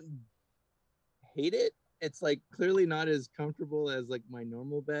don't hate it. It's like clearly not as comfortable as like my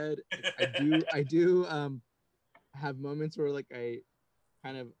normal bed. I do have moments where like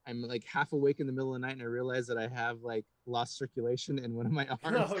I'm like half awake in the middle of the night and I realize that I have like lost circulation in one of my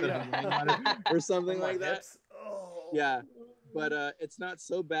arms I'm laying on it, or something like that. Oh. Yeah, but it's not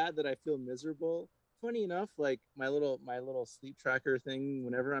so bad that I feel miserable. Funny enough, like my little sleep tracker thing,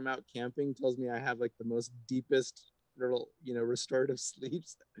 whenever I'm out camping, tells me I have like the most deepest little restorative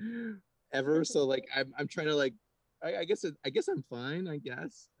sleeps ever. So like I'm trying to like I guess I'm fine. I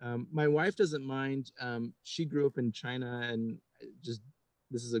guess my wife doesn't mind. She grew up in China, and just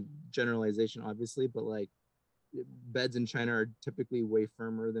this is a generalization, obviously, but like beds in China are typically way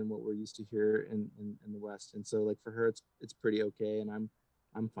firmer than what we're used to here in the West, and so like for her, it's pretty okay, and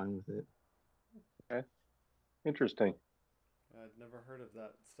I'm fine with it. Okay, interesting. I'd never heard of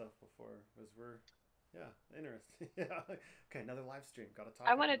that stuff before. Interesting. Yeah. Okay, another live stream. Got to talk.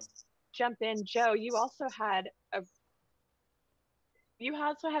 I want to jump in, Joe. You also had a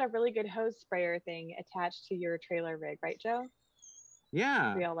really good hose sprayer thing attached to your trailer rig, right, Joe?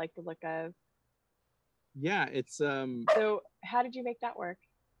 Yeah. We all like the look of. Yeah, it's So how did you make that work?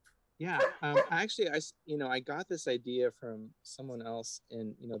 Yeah, actually, I got this idea from someone else,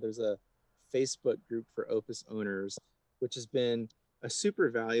 and there's a Facebook group for Opus owners, which has been a super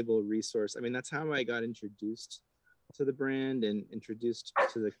valuable resource. I mean, that's how I got introduced to the brand and introduced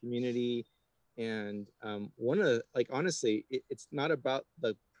to the community. And one of the, like, honestly, it's not about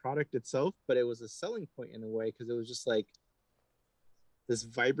the product itself, but it was a selling point in a way, because it was just like this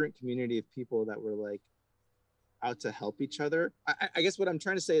vibrant community of people that were like out to help each other. I guess what I'm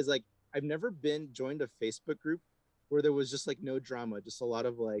trying to say is like, I've never joined a Facebook group where there was just like no drama, just a lot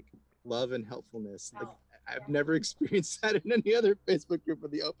of like love and helpfulness. Like I've never experienced that in any other Facebook group,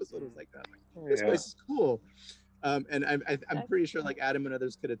 but the Opus one was like that. Like, this place is cool. And I'm pretty sure like Adam and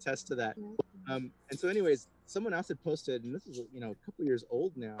others could attest to that. And so anyways, someone else had posted, and this is a couple years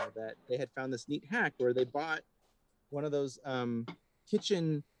old now, that they had found this neat hack where they bought one of those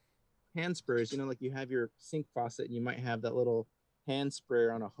kitchen hand sprayers, like you have your sink faucet and you might have that little hand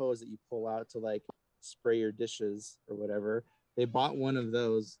sprayer on a hose that you pull out to like spray your dishes or whatever. They bought one of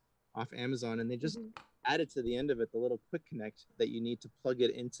those off Amazon, and they just added to the end of it the little quick connect that you need to plug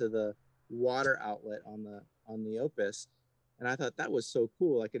it into the water outlet on the Opus. And I thought that was so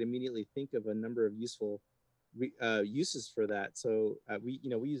cool. I could immediately think of a number of useful uses for that. So we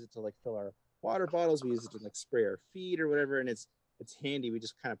use it to like fill our water bottles. We use it to like spray our feet or whatever, and it's handy. We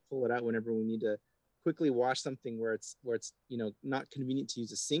just kind of pull it out whenever we need to quickly wash something where it's not convenient to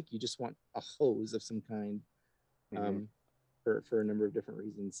use a sink. You just want a hose of some kind, for a number of different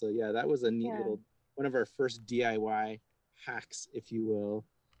reasons. So yeah, that was a neat little one of our first DIY hacks, if you will,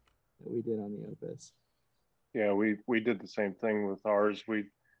 that we did on the Opus. Yeah, we did the same thing with ours. We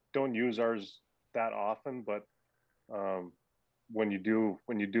don't use ours that often, but when you do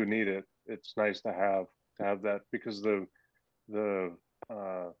need it, it's nice to have that, because the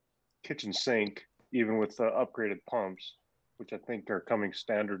kitchen sink, even with the upgraded pumps, which I think are coming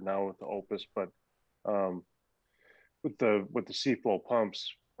standard now with the Opus, but with the seaflow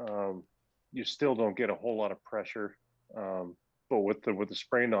pumps, you still don't get a whole lot of pressure. but with the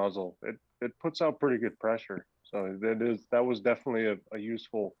spray nozzle, it puts out pretty good pressure. So that was definitely a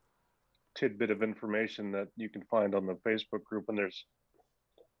useful tidbit of information that you can find on the Facebook group. And there's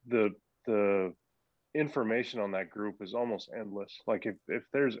the information on that group is almost endless. Like if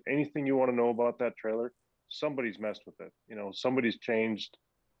there's anything you want to know about that trailer, somebody's messed with it. You know, somebody's changed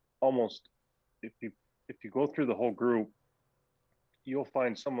almost. If you go through the whole group, you'll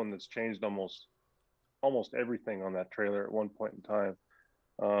find someone that's changed almost everything on that trailer at one point in time.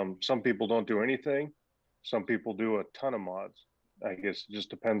 Some people don't do anything. Some people do a ton of mods. I guess it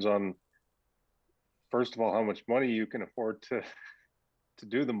just depends on, first of all, how much money you can afford to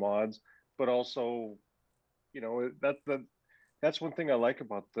do the mods, but also, you know, that's one thing I like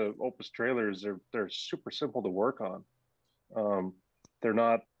about the Opus trailers. They're super simple to work on. They're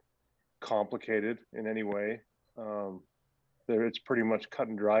not complicated in any way. It's pretty much cut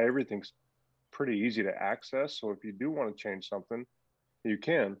and dry. Everything's pretty easy to access. So if you do want to change something, you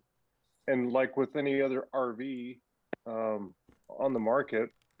can. And like with any other RV on the market,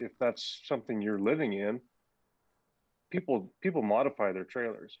 if that's something you're living in, people modify their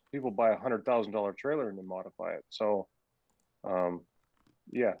trailers. People buy $100,000 trailer and they modify it. So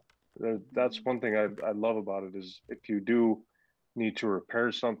yeah, that's one thing I love about it, is if you do need to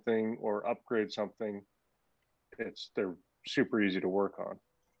repair something or upgrade something, they're super easy to work on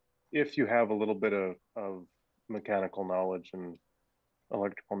if you have a little bit of mechanical knowledge and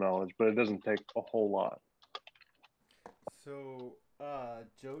electrical knowledge, but it doesn't take a whole lot. So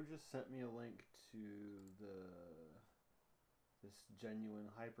Joe just sent me a link to this genuine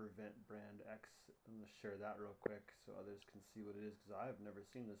Hypervent brand X. I'm gonna share that real quick so others can see what it is, because I've never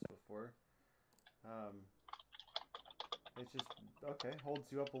seen this before. It's just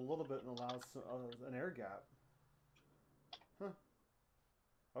holds you up a little bit and allows an air gap. Huh.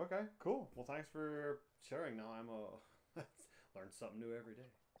 Okay, cool. Well, thanks for sharing. Now I'm learn something new every day.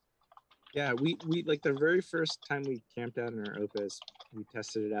 Yeah, we like the very first time we camped out in our Opus, we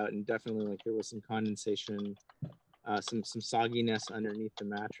tested it out, and definitely like there was some condensation, some sogginess underneath the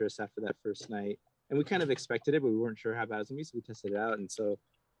mattress after that first night, and we kind of expected it, but we weren't sure how bad it was gonna be, so we tested it out, and so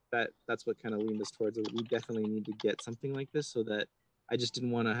that's what kind of leaned us towards it. We definitely need to get something like this, so that I just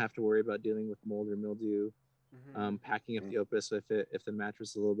didn't want to have to worry about dealing with mold or mildew. Packing up the Opus if the mattress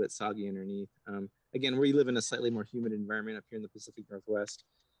is a little bit soggy underneath. Again, we live in a slightly more humid environment up here in the Pacific Northwest,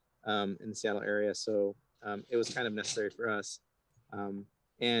 in the Seattle area, so it was kind of necessary for us.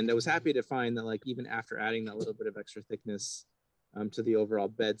 And I was happy to find that, like, even after adding that little bit of extra thickness to the overall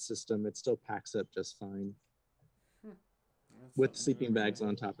bed system, it still packs up just fine. With sleeping bags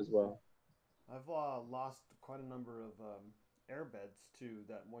on top as well. I've lost quite a number of air beds to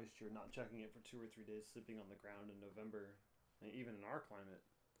that moisture, not checking it for 2 or 3 days, sleeping on the ground in November, even in our climate.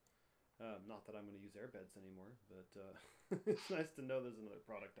 Not that I'm going to use air beds anymore, but it's nice to know there's another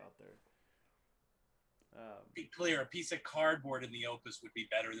product out there. Be clear, a piece of cardboard in the Opus would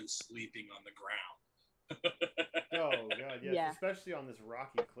be better than sleeping on the ground. Oh god, yes, yeah. Especially on this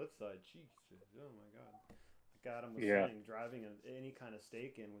rocky cliffside. Jeez, oh my god. Like Adam was saying, driving any kind of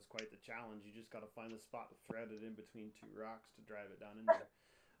stake in was quite the challenge. You just got to find the spot to thread it in between 2 rocks to drive it down in there.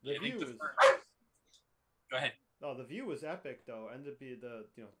 The view was. Go ahead. Oh, the view was epic though. Ended up being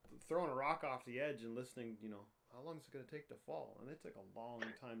throwing a rock off the edge and listening. How long is it going to take to fall? And it took a long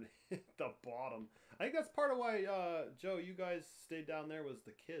time to hit the bottom. I think that's part of why, Joe, you guys stayed down there was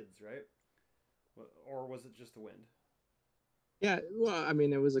the kids, right? Or was it just the wind? Yeah, well, I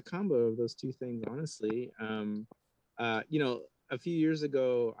mean, it was a combo of those two things, honestly. A few years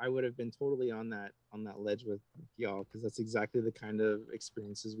ago, I would have been totally on that ledge with y'all, because that's exactly the kind of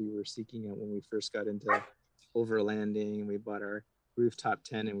experiences we were seeking out when we first got into overlanding. We bought our rooftop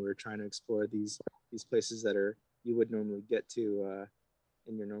tent and we were trying to explore these places that you would normally get to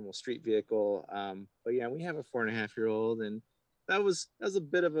in your normal street vehicle. But yeah, we have a 4.5-year-old, and that was a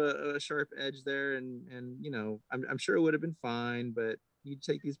bit of a sharp edge there, and I'm sure it would have been fine, but you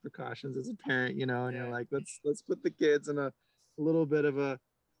take these precautions as a parent, and you're like, let's put the kids in a little bit of a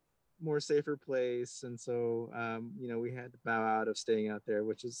more safer place. And so we had to bow out of staying out there,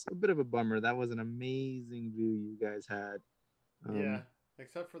 which is a bit of a bummer. That was an amazing view you guys had.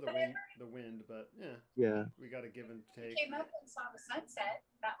 Except for the wind, but we got to give and take. We came up and saw the sunset.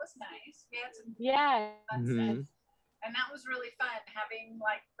 That was nice. We had some sunsets. And that was really fun, having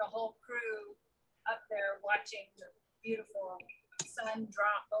like the whole crew up there watching the beautiful sun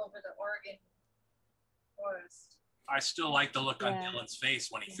drop over the Oregon forest. I still like the look on Dylan's face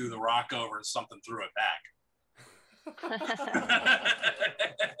when he threw the rock over and something threw it back.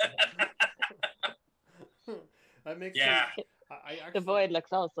 That makes I actually, the void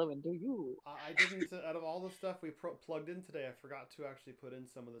looks also into you. I didn't, out of all the stuff we plugged in today, I forgot to actually put in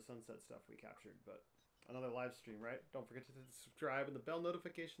some of the sunset stuff we captured, but another live stream, right? Don't forget to subscribe and the bell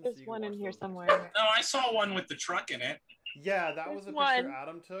notifications. There's so you one can in watch here those somewhere. No, I saw one with the truck in it. Yeah, that was a There's picture one.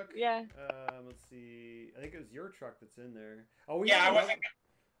 Adam took. Yeah. Let's see. I think it was your truck that's in there. Oh, we Yeah, have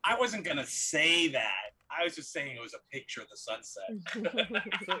I wasn't gonna say that. I was just saying it was a picture of the sunset.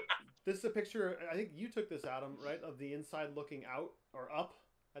 So this is a picture. I think you took this, Adam, right, of the inside looking out or up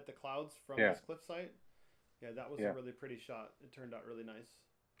at the clouds from this cliff site. Yeah, that was a really pretty shot. It turned out really nice.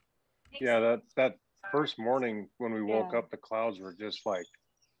 Yeah, that first morning when we woke up, the clouds were just like,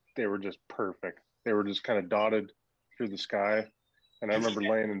 they were just perfect. They were just kind of dotted through the sky. And I remember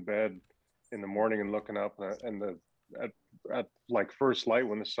laying in bed in the morning and looking up, and at like first light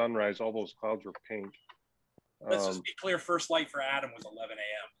when the sunrise, all those clouds were pink. Let's just be clear. First light for Adam was 11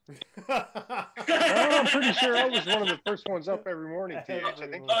 a.m. I'm pretty sure I was one of the first ones up every morning. I think.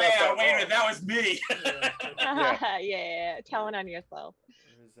 Oh yeah, wait a minute, that was me. Yeah, telling on yourself.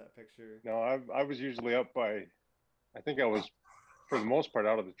 Where's that picture? No, I was usually up by, I think I was, for the most part,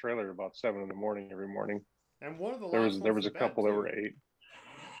 out of the trailer about 7 in the morning every morning. And one of the there was a couple that were 8.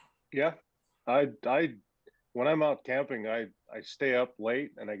 Yeah, I when I'm out camping, I stay up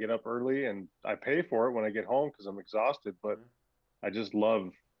late and I get up early and I pay for it when I get home because I'm exhausted. But I just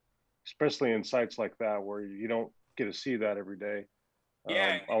love, especially in sites like that where you don't get to see that every day.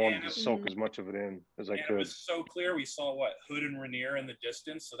 Yeah, I wanted to soak as much of it in as I could. It was so clear. We saw Hood and Rainier in the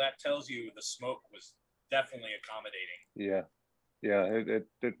distance, so that tells you the smoke was definitely accommodating. Yeah,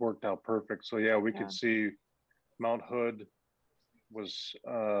 it worked out perfect. So yeah, we could see Mount Hood was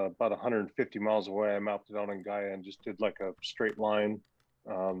about 150 miles away. I mapped it out in Gaia and just did like a straight line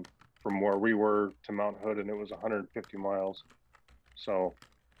from where we were to Mount Hood, and it was 150 miles. So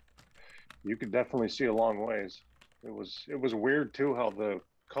you could definitely see a long ways. It was weird too how the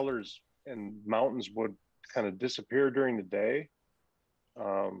colors and mountains would kind of disappear during the day.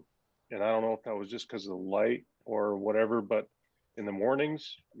 And I don't know if that was just because of the light or whatever, but in the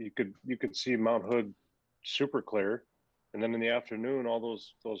mornings you could see Mount Hood super clear. And then in the afternoon, all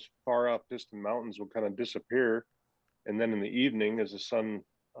those far out distant mountains would kind of disappear. And then in the evening, as the sun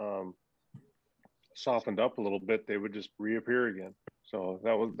softened up a little bit, they would just reappear again. So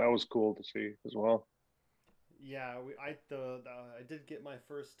that was cool to see as well. Yeah, I did get my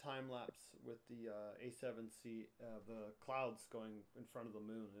first time lapse with the A7C, the clouds going in front of the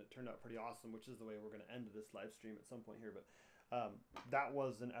moon, and it turned out pretty awesome, which is the way we're going to end this live stream at some point here. But that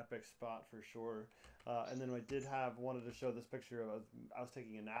was an epic spot for sure. And then I wanted to show this picture of I was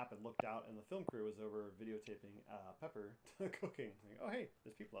taking a nap and looked out, and the film crew was over videotaping Pepper cooking. Like, oh hey,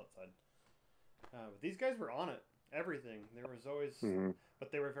 there's people outside. But these guys were on it. Everything. There was always,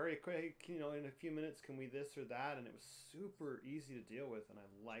 but they were very quick. You know, in a few minutes, can we this or that? And it was super easy to deal with, and I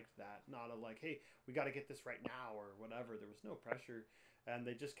liked that. Not a like, hey, we got to get this right now or whatever. There was no pressure, and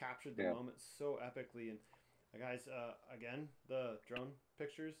they just captured the moment so epically. And guys, again, the drone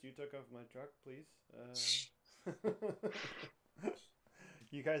pictures you took of my truck, please.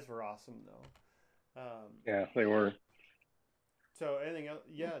 You guys were awesome, though. Yeah, they were. So, anything else?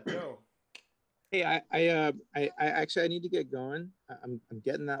 Yeah, Joe. Hey, I actually I need to get going. I'm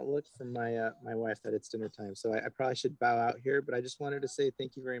getting that look from my my wife that it's dinner time, so I probably should bow out here. But I just wanted to say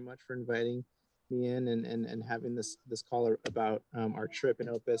thank you very much for inviting me in and having this call about our trip in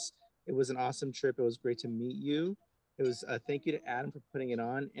Opus. It was an awesome trip. It was great to meet you. It was thank you to Adam for putting it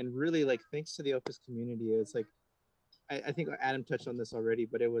on, and really like thanks to the Opus community. It's like I think Adam touched on this already,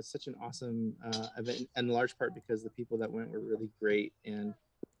 but it was such an awesome event, in large part because the people that went were really great, and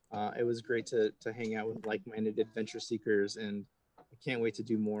it was great to hang out with like-minded adventure seekers, and I can't wait to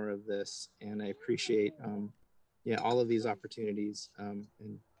do more of this. And I appreciate, all of these opportunities. And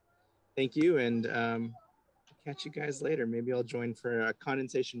thank you. And catch you guys later. Maybe I'll join for a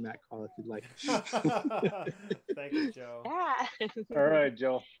condensation mat call if you'd like. Thank you, Joe. Yeah. All right,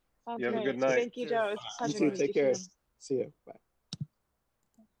 Joe. Sounds you have great. a good night. Thank you, Joe. You too. Take care. See you. Bye.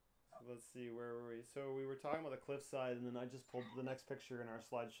 Let's see, where were we? So we were talking about the cliffside, and then I just pulled the next picture in our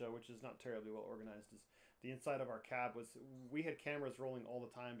slideshow, which is not terribly well organized. Is the inside of our cab was, we had cameras rolling all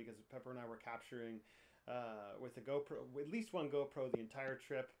the time because Pepper and I were capturing with a GoPro, at least one GoPro the entire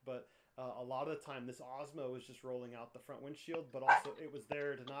trip, but a lot of the time this Osmo was just rolling out the front windshield, but also it was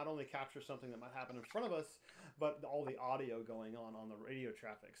there to not only capture something that might happen in front of us, but all the audio going on the radio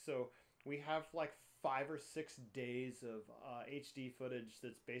traffic. So we have like 5 or 6 days of HD footage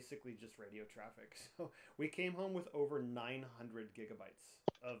that's basically just radio traffic. So we came home with over 900 gigabytes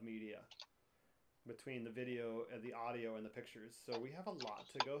of media between the video, the audio, and the pictures. So we have a lot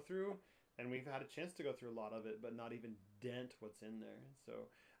to go through, and we've had a chance to go through a lot of it, but not even dent what's in there. So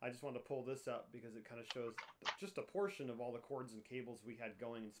I just wanted to pull this up because it kind of shows just a portion of all the cords and cables we had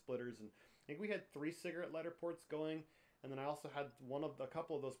going and splitters. And I think we had 3 cigarette lighter ports going. And then I also had a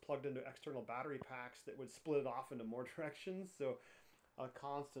couple of those plugged into external battery packs that would split it off into more directions. So a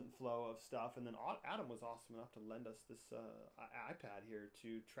constant flow of stuff. And then Adam was awesome enough to lend us this iPad here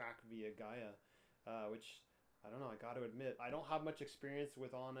to track via Gaia, which I don't know, I got to admit, I don't have much experience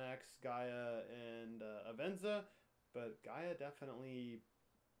with Onyx, Gaia, and Avenza, but Gaia definitely,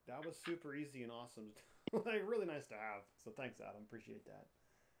 that was super easy and awesome. Like, really nice to have. So thanks, Adam. Appreciate that.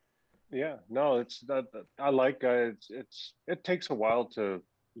 Yeah, no, it's that I like Gaia. It takes a while to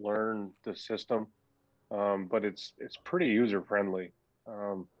learn the system, but it's pretty user friendly.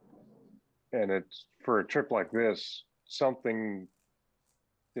 And it's for a trip like this, something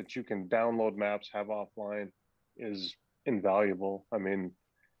that you can download maps, have offline is invaluable. I mean,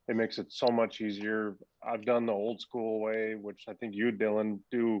 it makes it so much easier. I've done the old school way, which I think you, Dylan,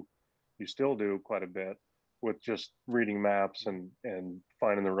 you still do quite a bit, with just reading maps and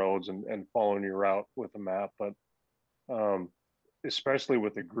finding the roads and following your route with a map. But especially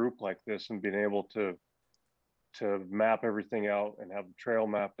with a group like this and being able to map everything out and have the trail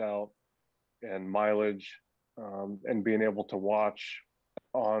mapped out and mileage, and being able to watch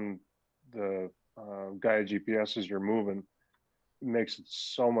on the Gaia GPS as you're moving, makes it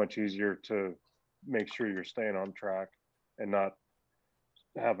so much easier to make sure you're staying on track and not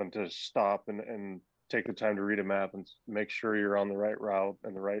having to stop and take the time to read a map and make sure you're on the right route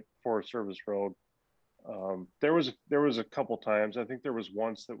and the right Forest Service road. There was a couple times, I think there was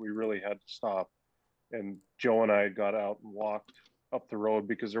once that we really had to stop, and Joe and I got out and walked up the road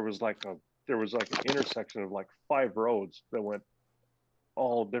because there was like an intersection of like 5 roads that went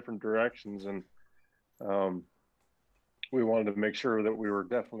all different directions, and we wanted to make sure that we were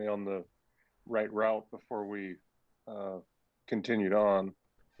definitely on the right route before we continued on.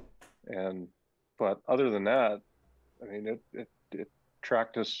 But other than that, I mean, it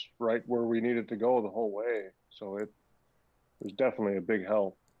tracked us right where we needed to go the whole way. So it was definitely a big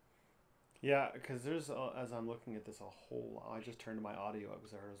help. Yeah, because there's, as I'm looking at this, I just turned my audio up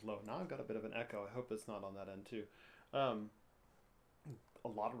because I heard it was low. Now I've got a bit of an echo. I hope it's not on that end too. A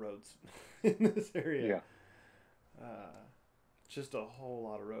lot of roads in this area. Yeah. Just a whole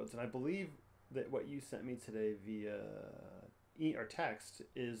lot of roads. And I believe that what you sent me today via or text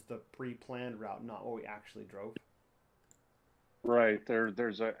is the pre-planned route, not what we actually drove. Right.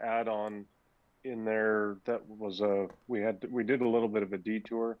 There's an add-on in there that was we did a little bit of a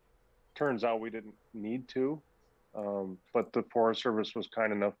detour. Turns out we didn't need to, but the Forest Service was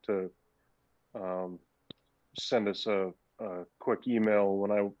kind enough to send us a quick email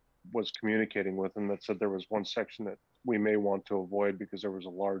when I was communicating with them that said there was one section that we may want to avoid because there was a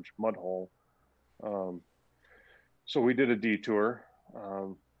large mud hole. So we did a detour,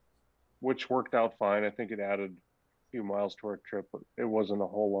 which worked out fine. I think it added a few miles to our trip, but it wasn't a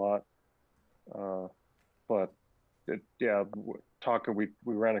whole lot. But we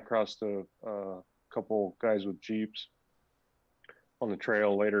ran across a couple guys with Jeeps on the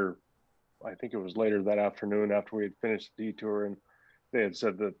trail later. I think it was later that afternoon after we had finished the detour, and they had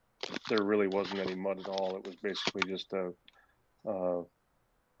said that there really wasn't any mud at all. It was basically just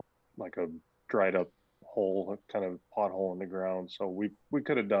like a dried up hole, a kind of pothole in the ground. So we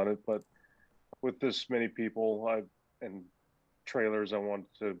could have done it, but with this many people and trailers, I wanted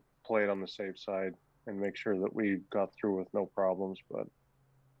to play it on the safe side and make sure that we got through with no problems. But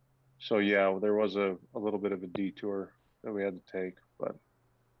so yeah, there was a little bit of a detour that we had to take, but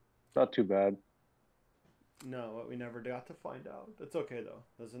not too bad. No, we never got to find out. It's okay though.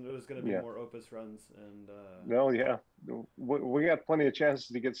 There's going to be more Opus runs, and no, yeah, we got plenty of chances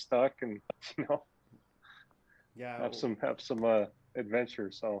to get stuck and have some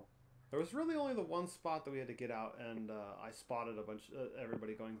adventure. So there was really only the one spot that we had to get out, and I spotted a bunch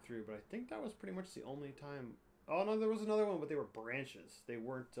everybody going through, but I think that was pretty much the only time. Oh no, there was another one, but they were branches. They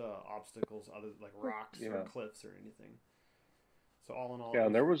weren't obstacles, other like rocks or cliffs or anything. So all in all,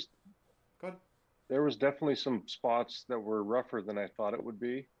 and there was. Go ahead. There was definitely some spots that were rougher than I thought it would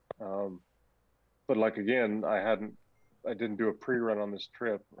be. But like, again, I didn't do a pre-run on this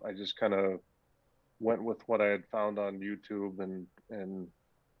trip. I just kind of went with what I had found on YouTube and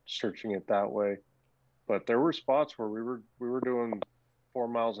searching it that way. But there were spots where we were doing 4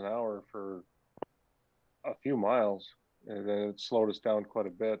 miles an hour for a few miles, and then it slowed us down quite a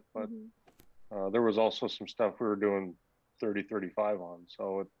bit. But there was also some stuff we were doing 30, 35 on.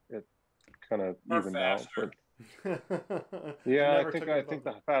 So it kind of evened out. But yeah, I think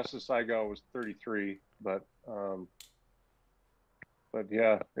the fastest I got was 33, but But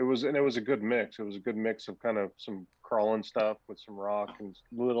yeah, it was a good mix. It was a good mix of kind of some crawling stuff with some rock and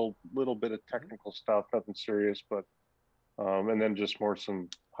little bit of technical stuff, nothing serious, but and then just more some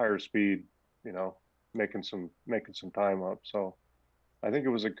higher speed, you know, making some time up. So I think it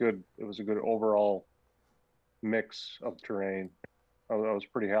was a good overall mix of terrain. I was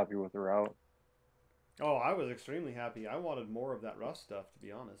pretty happy with the route. Oh, I was extremely happy. I wanted more of that rough stuff, to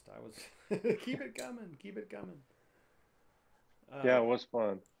be honest. I was keep it coming, keep it coming. Yeah, it was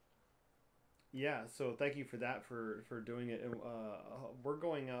fun. Yeah, so thank you for that for doing it. And, we're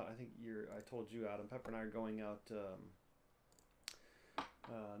going out. I think I told you, Adam. Pepper and I are going out.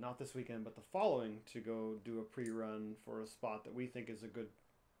 Not this weekend, but the following, to go do a pre-run for a spot that we think is a good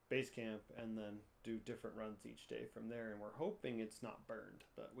base camp, and then do different runs each day from there. And we're hoping it's not burned,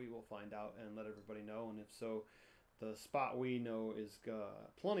 but we will find out and let everybody know. And if so, the spot we know is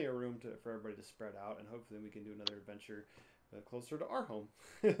plenty of room for everybody to spread out, and hopefully we can do another adventure closer to our home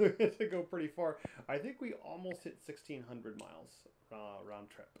to go pretty far. I think we almost hit 1,600 miles round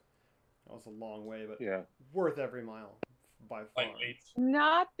trip. That was a long way, but yeah, worth every mile by far.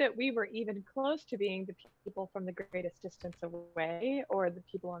 Not that we were even close to being the people from the greatest distance away or the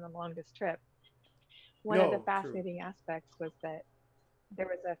people on the longest trip. One of the fascinating aspects was that there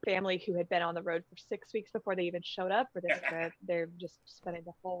was a family who had been on the road for 6 weeks before they even showed up for this trip. They're just spending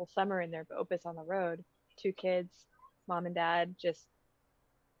the whole summer in their Opus on the road. 2 kids, mom and dad, just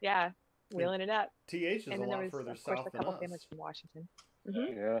wheeling it up. TH is a lot further south than us. And then there was, of course, a couple families from Washington.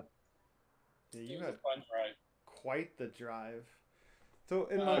 Mm-hmm. Yeah, you had a fun drive. Quite the drive. So,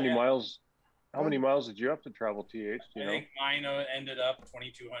 how many miles? How many miles did you have to travel, TH? Do you know? I think mine ended up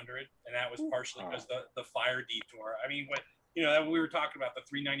 2,200, and that was partially because the fire detour. I mean, we were talking about the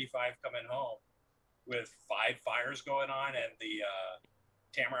 395 coming home with 5 fires going on, and the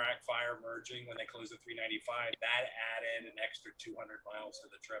Tamarack fire merging when they closed the 395. That added an extra 200 miles to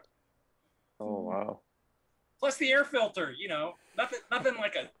the trip. Oh wow! Plus the air filter. Nothing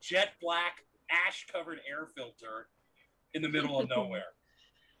like a jet black ash covered air filter in the middle of nowhere.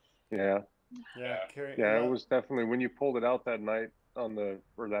 Yeah. It was definitely, when you pulled it out that night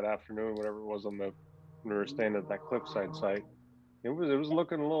or that afternoon, whatever it was, when we were staying at that cliffside site. It was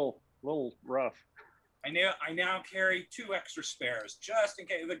looking a little rough. I now carry 2 extra spares just in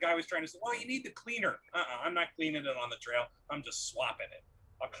case. The guy was trying to say, "Well, you need the cleaner." I'm not cleaning it on the trail. I'm just swapping it.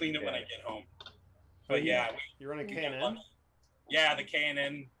 I'll clean it when I get home. But you run a K&N? Yeah, the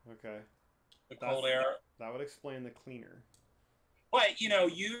K&N. Okay. The cold air. That would explain the cleaner. But,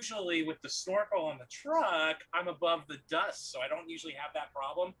 usually with the snorkel on the truck, I'm above the dust, so I don't usually have that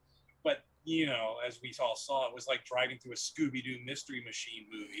problem. But, as we all saw, it was like driving through a Scooby-Doo Mystery Machine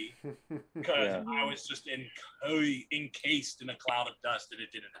movie, because I was just encased in a cloud of dust, and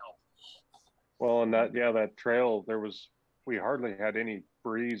it didn't help. Well, and that trail, we hardly had any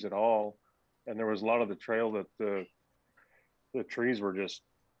breeze at all, and there was a lot of the trail that the trees were just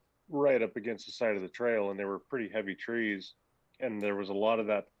right up against the side of the trail, and they were pretty heavy trees, and there was a lot of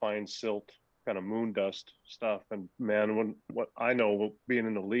that fine silt kind of moon dust stuff. And man, what I know, being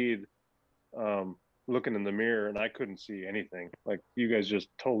in the lead, looking in the mirror, and I couldn't see anything. Like, you guys just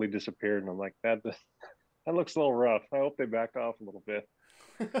totally disappeared, and I'm like, that looks a little rough. I hope they backed off a little bit.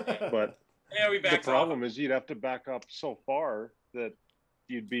 But the problem is you'd have to back up so far that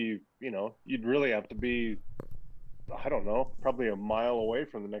you'd really have to be, I don't know, probably a mile away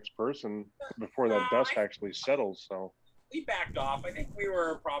from the next person before that dust actually settles. So we backed off. I think we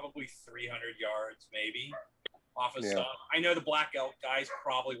were probably 300 yards maybe off of stuff. I know the Black Elk guys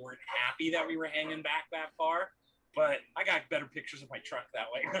probably weren't happy that we were hanging back that far, but I got better pictures of my truck that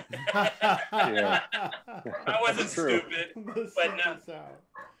way. I wasn't stupid. But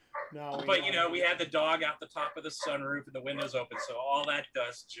we had the dog out the top of the sunroof and the windows open, so all that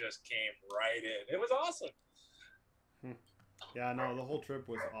dust just came right in. It was awesome. Yeah, no, the whole trip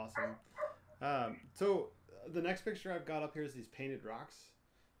was awesome. So the next picture I've got up here is these painted rocks.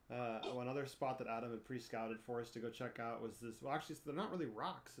 One other spot that Adam had pre-scouted for us to go check out was this. Well, actually, they're not really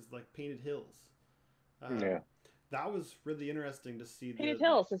rocks. It's like painted hills. That was really interesting to see. Painted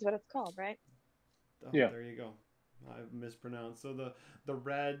hills is what it's called, right? Oh, yeah. There you go. I mispronounced. So the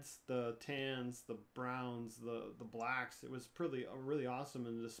reds, the tans, the browns, the blacks. It was really awesome,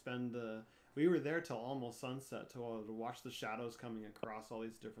 and to spend we were there till almost sunset to watch the shadows coming across all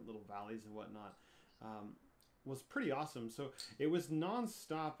these different little valleys and whatnot. Was pretty awesome. So it was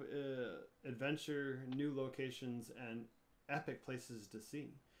non-stop adventure, new locations, and epic places to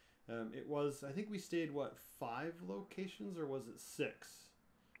see. It was, I think we stayed, 5 locations, or was it 6?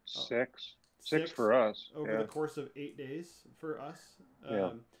 6. 6 for us. Over the course of 8 days for us.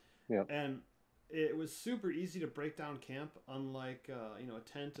 And it was super easy to break down camp, unlike you know, a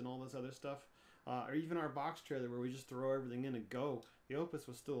tent and all this other stuff, or even our box trailer where we just throw everything in and go. The Opus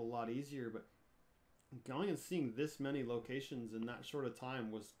was still a lot easier, but going and seeing this many locations in that short of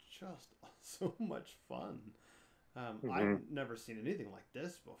time was just so much fun. I've never seen anything like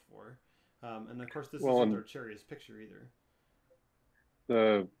this before, and of course this isn't their cherriest picture either.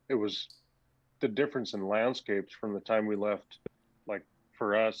 It was the difference in landscapes from the time we left, like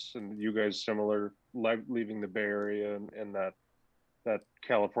for us and you guys similar, leaving the Bay Area and that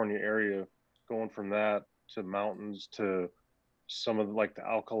California area, going from that to mountains to some of like the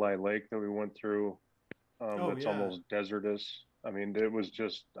Alkali Lake that we went through. It's almost desertous. I mean, it was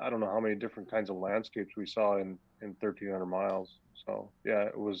just, I don't know how many different kinds of landscapes we saw in 1,300 miles. So yeah,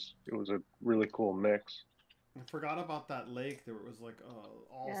 it was a really cool mix. I forgot about that lake. There was like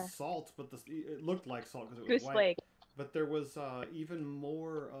all salt, but it looked like salt because it was Goose white. Lake. But there was even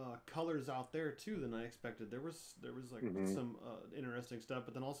more colors out there too than I expected. There was like some interesting stuff,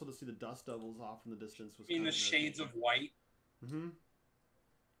 but then also to see the dust devils off in the distance was. In the shades of white. Mm-hmm.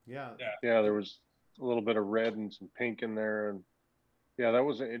 Yeah. Yeah, there was a little bit of red and some pink in there, and yeah, that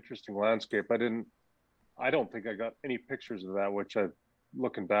was an interesting landscape. I don't think I got any pictures of that, which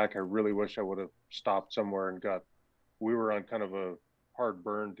looking back, I really wish I would have stopped somewhere and we were on kind of a hard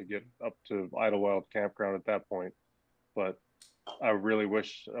burn to get up to Idlewild Campground at that point. But I really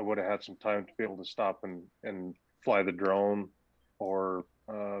wish I would have had some time to be able to stop and fly the drone or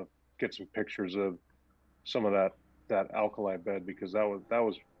get some pictures of some of that alkali bed, because that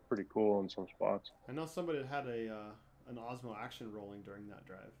was pretty cool in some spots. I know somebody had an Osmo action rolling during that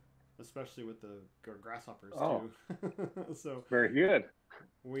drive, especially with the grasshoppers too. So very good.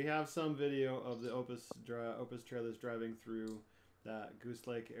 We have some video of the Opus trailers driving through that Goose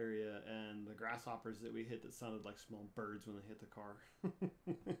Lake area and the grasshoppers that we hit that sounded like small birds when they hit the car.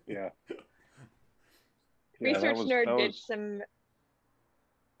 Yeah. Research Nerd did some.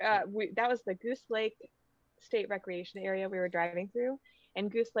 That was the Goose Lake State Recreation Area we were driving through, and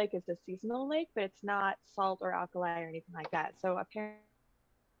Goose Lake is a seasonal lake, but it's not salt or alkali or anything like that. So apparently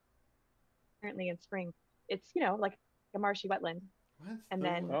in spring, it's, you know, like a marshy wetland. And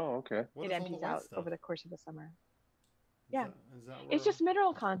then it empties out over the course of the summer. Is that it's just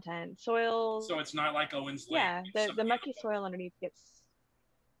mineral content, soil. So it's not like Owens Lake. Yeah, the mucky soil underneath gets.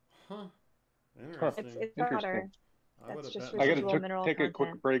 Interesting. It's water. I got to take a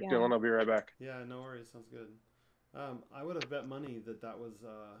quick break, Dylan. I'll be right back. Yeah, no worries. Sounds good. I would have bet money that was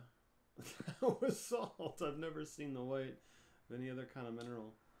that was salt. I've never seen the white of any other kind of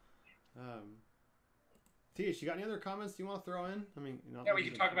mineral. TH, you got any other comments you want to throw in? I mean, yeah, we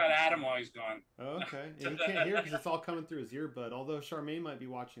can talk about Adam while he's gone. Oh, okay. And you can't hear because it's all coming through his earbud. Although Charmaine might be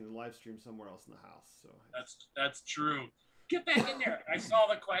watching the live stream somewhere else in the house. So that's true. Get back in there. I saw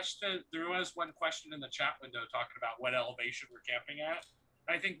the question. There was one question in the chat window talking about what elevation we're camping at.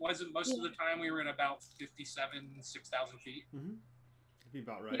 I think wasn't most of the time we were at about 6,000 feet. Mm-hmm. Be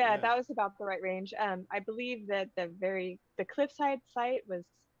about right. Yeah, that was about the right range. I believe that the cliffside site was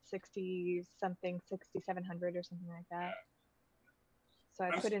 60-something, 6,700 or something like that. So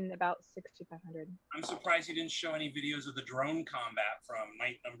I put in about 6,500. I'm surprised you didn't show any videos of the drone combat from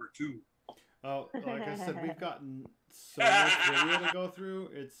night number 2. Oh, like I said, we've gotten so much video to go through.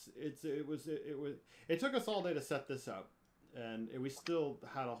 It took us all day to set this up, and we still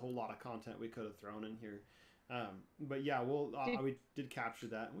had a whole lot of content we could have thrown in here. But yeah, we did capture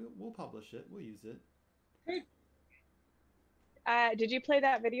that. We'll publish it. We'll use it. Did you play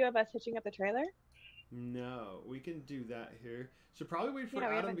that video of us hitching up the trailer? No, we can do that here. Should probably wait for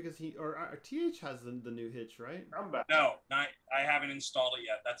Adam because TH has the new hitch, right? I'm back. No, I haven't installed it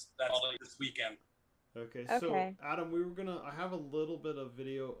yet. That's this weekend. Okay, so Adam, I have a little bit of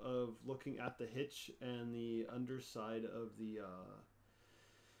video of looking at the hitch and the underside of the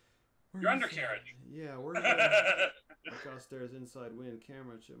your undercarriage. Yeah, we're look downstairs, inside wind,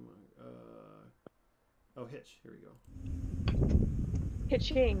 camera, hitch. Here we go.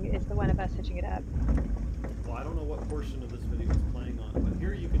 Hitching is the one of us hitching it up. Well, I don't know what portion of this video is playing on, but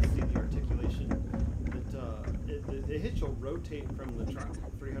here you can see the articulation. That the hitch will rotate from the truck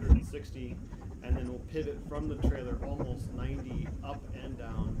 360, and then will pivot from the trailer almost 90 up and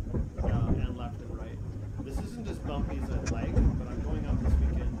down, and left and right. This isn't as bumpy as I'd like, but I'm going out this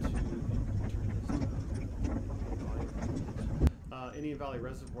weekend to turn this Indian Valley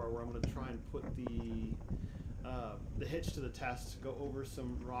Reservoir, where I'm going to try and put the hitch to the test, go over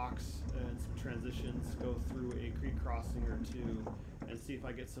some rocks and some transitions, go through a creek crossing or two, and see if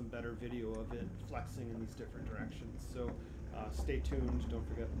I get some better video of it flexing in these different directions. So stay tuned. Don't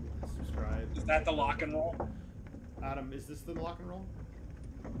forget to subscribe. Is that the lock and roll? Adam, is this the lock and roll?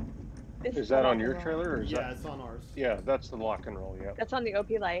 This Is the that lock on and your roll. trailer? Or is Yeah, that... it's on ours. Yeah, that's the lock and roll. Yeah. That's on the OP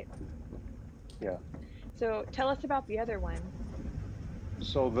Lite. Yeah. So tell us about the other one,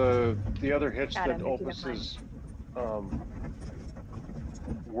 So the other hitch that Adam, if you don't Opus mind. is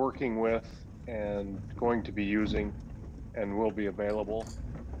working with and going to be using and will be available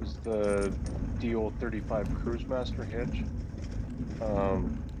is the DO35 Cruise Master hitch. I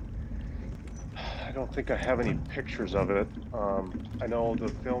don't think I have any pictures of it. I know the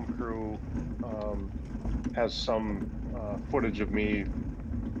film crew has some footage of me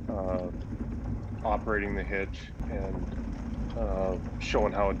operating the hitch and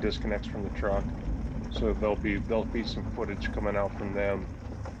showing how it disconnects from the truck. So there'll be some footage coming out from them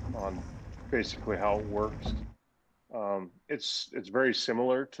on basically how it works. It's very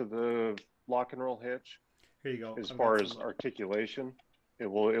similar to the lock and roll hitch. Here you go. As far as articulation, it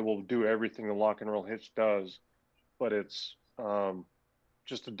will do everything the lock and roll hitch does, but it's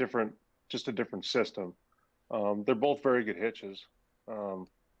just a different system. They're both very good hitches.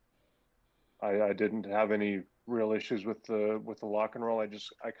 I didn't have any real issues with the lock and roll.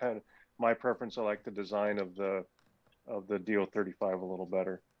 My preference, I like the design of the DO35 a little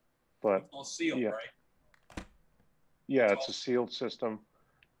better. But all sealed, yeah. Right? Yeah, it's a sealed system.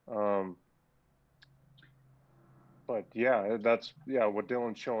 But yeah, what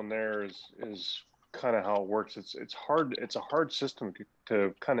Dylan's showing there is kind of how it works. It's a hard system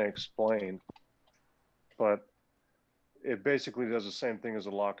to kind of explain, but it basically does the same thing as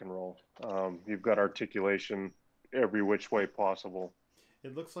a lock and roll. You've got articulation every which way possible.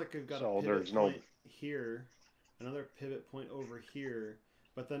 It looks like you've got a pivot point here, another pivot point over here,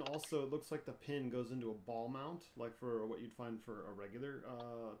 but then also it looks like the pin goes into a ball mount, like for what you'd find for a regular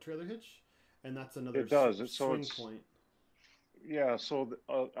trailer hitch, and that's another swing point. Yeah, so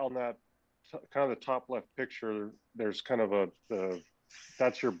on that kind of the top left picture, there's kind of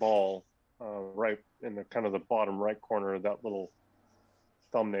that's your ball right in the kind of the bottom right corner of that little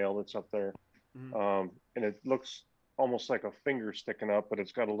thumbnail that's up there. Mm-hmm. And it looks almost like a finger sticking up, but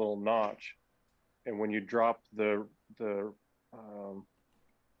it's got a little notch. And when you drop the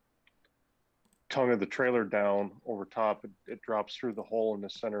tongue of the trailer down over top, it drops through the hole in the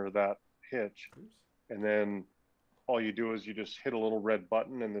center of that hitch. Oops. And then all you do is you just hit a little red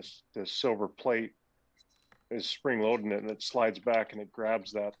button, and this silver plate is spring loading it, and it slides back and it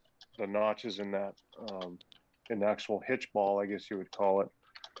grabs the notches in that in the actual hitch ball, I guess you would call it,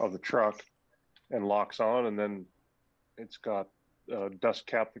 of the truck, and locks on. And then it's got a dust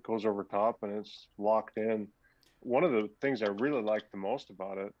cap that goes over top, and it's locked in. One of the things I really like the most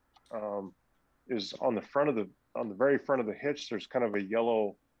about it is on the very front of the hitch, there's kind of a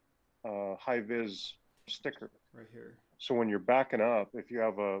yellow high vis sticker right here. So when you're backing up, if you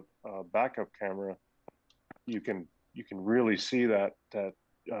have a backup camera, you can really see that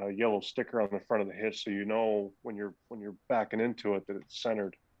yellow sticker on the front of the hitch, so you know when you're backing into it that it's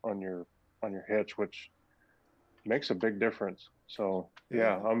centered on your hitch, which makes a big difference. So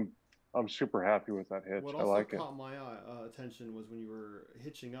yeah, I'm super happy with that hitch. What I like it. What also caught my attention was when you were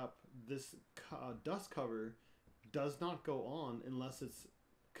hitching up, this dust cover does not go on unless it's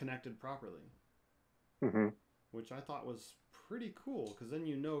connected properly. Mm-hmm. Which I thought was pretty cool, because then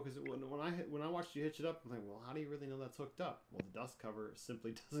because when I watched you hitch it up, I'm like, well, how do you really know that's hooked up? Well, the dust cover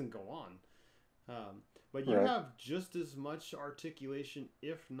simply doesn't go on. But you have just as much articulation,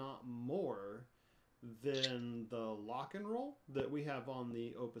 if not more, than the lock and roll that we have on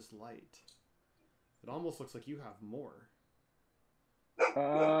the Opus Lite. It almost looks like you have more.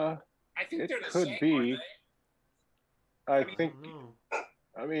 I think it they're the could same, be. aren't they? I think.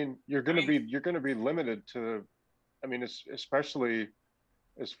 I mean, you're going to be limited to. I mean, especially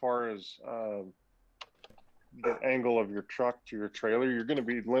as far as the angle of your truck to your trailer, you're going to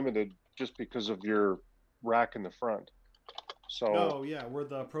be limited just because of your rack in the front. So. Where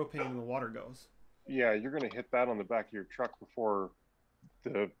the propane and the water goes. Yeah, you're going to hit that on the back of your truck before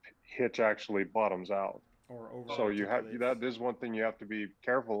the hitch actually bottoms out. So that is one thing you have to be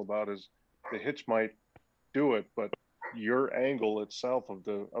careful about, is the hitch might do it, but your angle itself of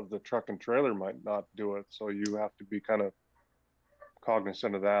the truck and trailer might not do it. So you have to be kind of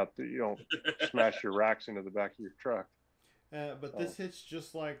cognizant of that you don't smash your racks into the back of your truck. But this hitch,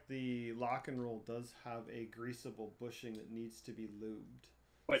 just like the lock and roll, does have a greasable bushing that needs to be lubed.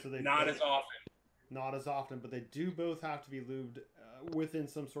 But not as often. Not as often, but they do both have to be lubed within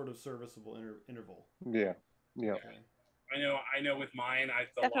some sort of serviceable interval. Yeah. Okay. I know. With mine,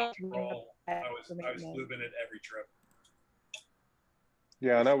 the lock and roll, I was lubing it every trip.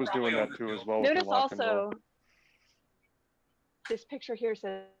 Yeah, and I was doing that too as well. Notice also, this picture here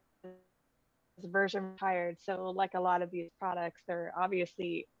says version retired. So like a lot of these products, they're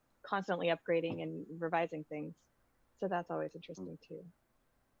obviously constantly upgrading and revising things. So that's always interesting too.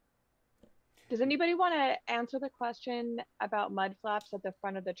 Does anybody want to answer the question about mud flaps at the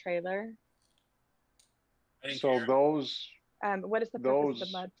front of the trailer? So those. What is the purpose of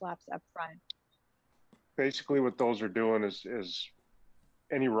the mud flaps up front? Basically, what those are doing is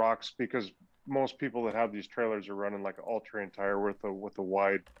any rocks, because most people that have these trailers are running like an all-terrain tire with a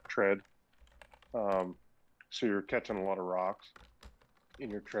wide tread. So you're catching a lot of rocks in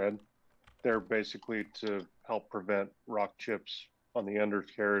your tread. They're basically to help prevent rock chips on the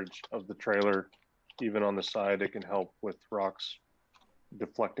undercarriage of the trailer. Even on the side, it can help with rocks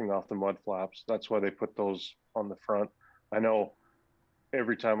deflecting off the mud flaps. That's why they put those on the front. I know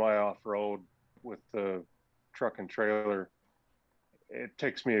every time I off-road with the truck and trailer, it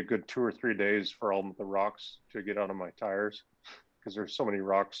takes me a good 2 or 3 days for all the rocks to get out of my tires, because there's so many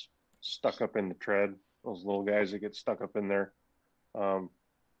rocks stuck up in the tread, those little guys that get stuck up in there.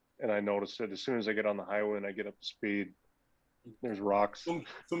 And I notice it as soon as I get on the highway and I get up to speed, there's rocks. Boom,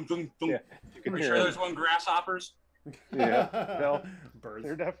 boom, boom, boom. Yeah, you can Are you hear sure them. there's one grasshoppers? Yeah, no, Birds.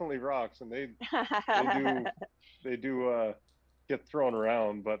 they're definitely rocks, and they do get thrown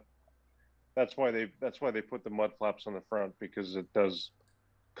around, but that's why they put the mud flaps on the front, because it does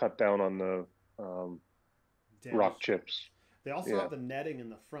cut down on the rock chips. They also have the netting in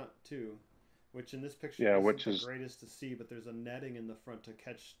the front too, which in this picture which isn't is the greatest to see, but there's a netting in the front to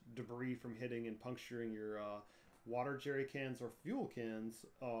catch debris from hitting and puncturing your water jerry cans or fuel cans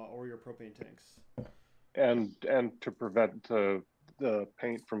or your propane tanks. And to prevent the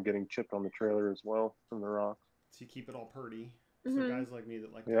paint from getting chipped on the trailer as well from the rocks. So you keep it all pretty. So guys like me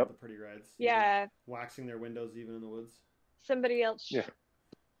that like to Yep. have the pretty rides. Yeah. Waxing their windows even in the woods. Somebody on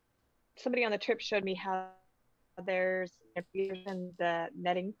the trip showed me how there's and the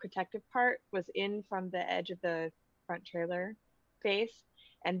netting protective part was in from the edge of the front trailer face,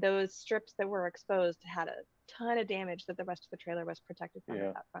 and those strips that were exposed had a ton of damage that the rest of the trailer was protected from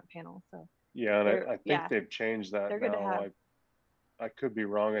that front panel. So and I think they've changed that they're good to now. have. I could be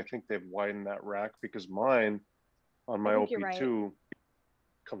wrong. I think they've widened that rack, because mine on my OP2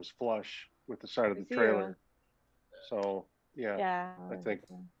 comes flush with the side of the trailer. So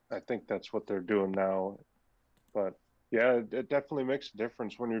I think that's what they're doing now. But yeah, it definitely makes a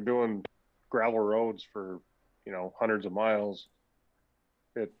difference when you're doing gravel roads for, hundreds of miles.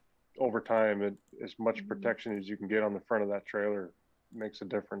 Over time, as much protection as you can get on the front of that trailer makes a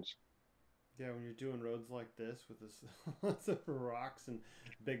difference. Yeah, when you're doing roads like this with this lots of rocks and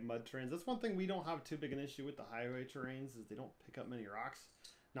big mud terrains, that's one thing we don't have too big an issue with the highway terrains, is they don't pick up many rocks.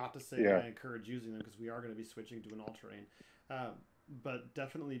 Not to say that I encourage using them, because we are going to be switching to an all-terrain. But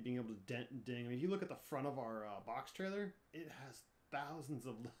definitely being able to dent and ding. I mean, if you look at the front of our box trailer, it has thousands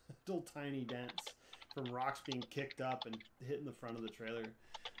of little tiny dents from rocks being kicked up and hitting the front of the trailer.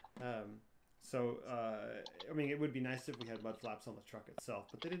 I mean, it would be nice if we had mud flaps on the truck itself,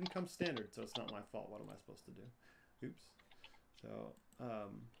 but they didn't come standard, so it's not my fault. What am I supposed to do? Oops. So,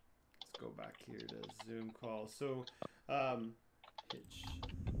 let's go back here to Zoom call. So, hitch.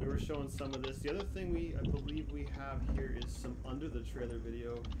 We were showing some of this. The other thing I believe we have here is some under the trailer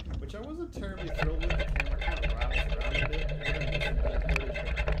video, which I wasn't terribly thrilled with. The camera kind of rattles around a bit. We're going to get some better footage.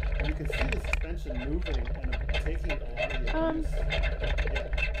 And you can see the suspension moving and taking a lot of the abuse.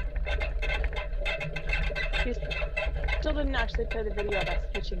 You still didn't actually play the video of us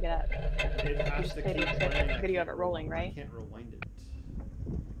hitching it up. It has to keep playing. The video of it rolling, right? I can't rewind it.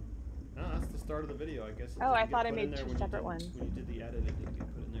 No, that's the start of the video, I guess. Oh, I thought I made two separate ones. When you did the edit, it didn't get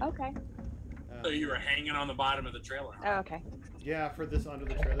put in there. Okay. So you were hanging on the bottom of the trailer. Oh, okay. Yeah, for this under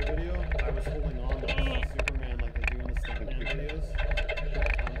the trailer video, I was holding on like Superman, like they do in the stuntman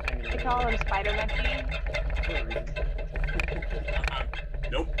videos. They call him Spider Monkey.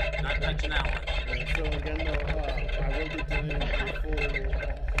 Nope, not touching that one. So again, though, I will be doing a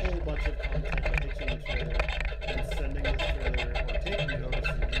whole bunch of content of hitching the trailer and sending this trailer, or taking it over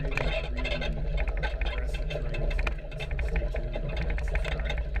some really aggressive terrain this weekend. So stay tuned, don't forget to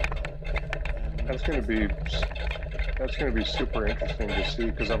subscribe. That's going to be super interesting to see,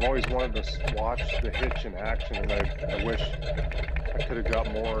 because I've always wanted to watch the hitch in action, and I wish I could have got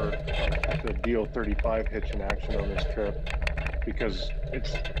more of the DO35 hitch in action on this trip, because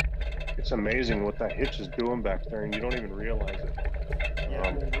it's amazing what that hitch is doing back there, and you don't even realize it.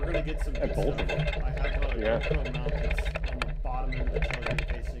 Yeah, we're going to get some good both stuff. of them. I have a GoPro mount that's on the bottom end of the trailer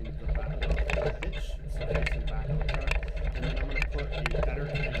facing the back of the hitch, so facing the back of the truck. And then I'm going to put a better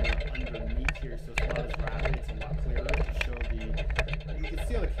camera underneath here, so it's not as rapid, it's a lot clearer to show the... You can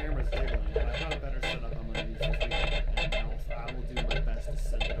see how the camera's wiggling, but I've got a better setup I'm going to use this weekend, and I will do my best to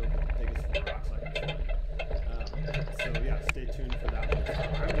send it over the biggest four rocks I can find. So yeah, stay tuned for that one.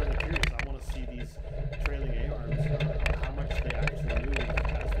 I'm going to these trailing A-arms, how much they actually move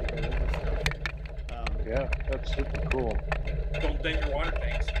as they go over stuff. Yeah, that's super cool. Don't dent your water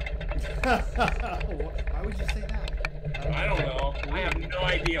tanks. Why would you say that? I don't know. I have no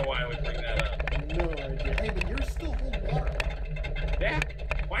idea why I would bring that up. No idea. Hey, but yours still hold water. Yeah,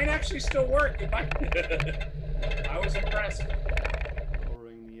 mine actually still work. I was impressed.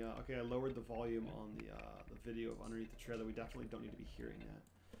 Lowering the okay, I lowered the volume on the video of underneath the trailer. We definitely don't need to be hearing that.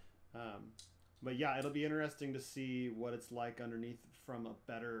 But yeah, it'll be interesting to see what it's like underneath from a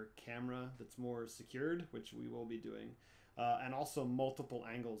better camera that's more secured, which we will be doing. And also multiple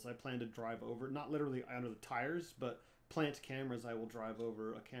angles. I plan to drive over, not literally under the tires, but plant cameras. I will drive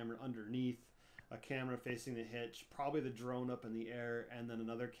over a camera underneath, a camera facing the hitch, probably the drone up in the air, and then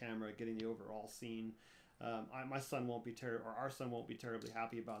another camera getting the overall scene. My son won't be our son won't be terribly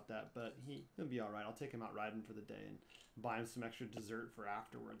happy about that, but he'll be all right. I'll take him out riding for the day and buy him some extra dessert for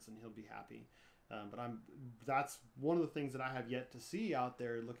afterwards, and he'll be happy. But that's one of the things that I have yet to see out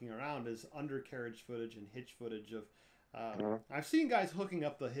there looking around is undercarriage footage and hitch footage of. I've seen guys hooking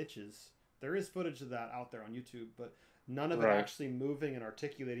up the hitches. There is footage of that out there on YouTube, but none of it actually moving and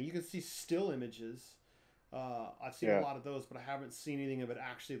articulating. You can see still images. I've seen a lot of those, but I haven't seen anything of it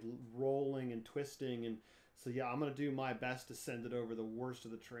actually rolling and twisting. And so, yeah, I'm going to do my best to send it over the worst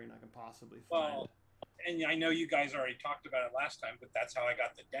of the terrain I can possibly find. Well, and I know you guys already talked about it last time, but that's how I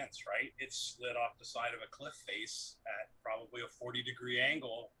got the dents, right? It slid off the side of a cliff face at probably a 40-degree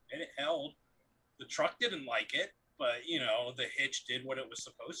angle, and it held. The truck didn't like it, but, you know, the hitch did what it was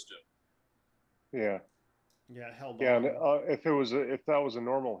supposed to. Yeah. Yeah, it held on. And, if that was a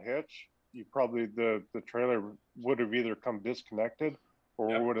normal hitch, you probably the trailer would have either come disconnected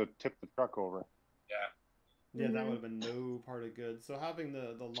or would have tipped the truck over. Yeah. Yeah, that would have been no part of good. So having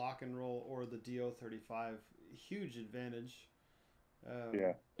the lock and roll or the DO35, huge advantage.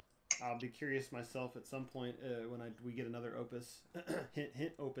 Yeah. I'll be curious myself at some point when we get another Opus,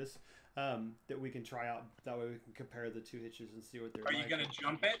 hint Opus, that we can try out. That way we can compare the two hitches and see what they're like. Are you going to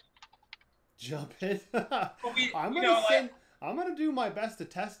jump it? Jump it? Well, I'm gonna do my best to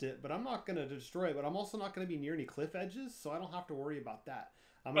test it, but I'm not gonna destroy it. But I'm also not gonna be near any cliff edges, so I don't have to worry about that.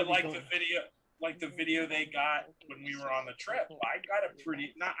 But like the video they got when we were on the trip, I got a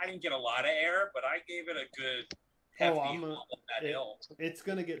pretty. I didn't get a lot of air, but I gave it a good. It's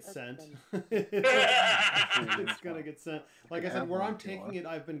gonna get sent. It's gonna get sent. Like I said, where I'm taking it,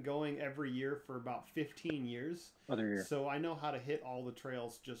 I've been going every year for about 15 years. So I know how to hit all the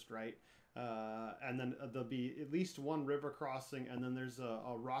trails just right. And then there'll be at least one river crossing, and then there's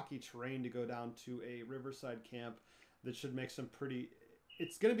a rocky terrain to go down to a riverside camp that should make some pretty.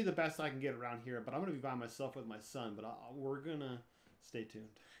 It's gonna be the best I can get around here, but I'm gonna be by myself with my son. But we're gonna stay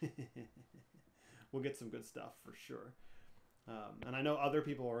tuned. We'll get some good stuff for sure. And I know other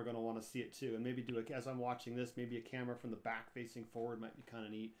people are going to want to see it too. And maybe as I'm watching this, maybe a camera from the back facing forward might be kind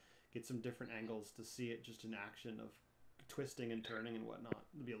of neat. Get some different angles to see it just in action of twisting and turning and whatnot.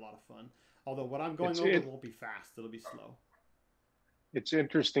 It'll be a lot of fun. Although what I'm going over won't be fast. It'll be slow. It's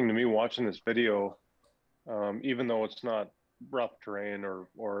interesting to me watching this video, even though it's not rough terrain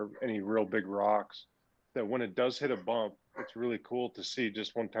or any real big rocks, that when it does hit a bump, it's really cool to see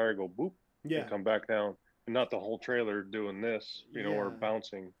just one tire go boop. Yeah. And come back down, and not the whole trailer doing this, you know, or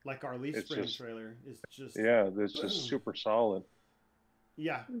bouncing. Like our leaf spring trailer is just. Yeah, it's just super solid.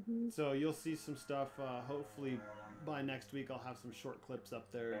 Yeah. So you'll see some stuff. Hopefully by next week, I'll have some short clips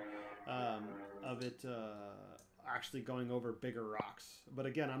up there of it actually going over bigger rocks. But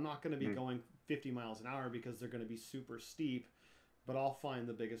again, I'm not going to be going 50 miles an hour because they're going to be super steep. But I'll find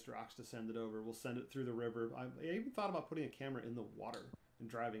the biggest rocks to send it over. We'll send it through the river. I even thought about putting a camera in the water and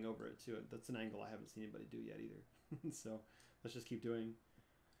driving over it too. That's an angle I haven't seen anybody do yet either. So let's just keep doing.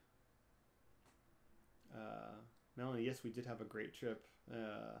 Melanie, yes, we did have a great trip.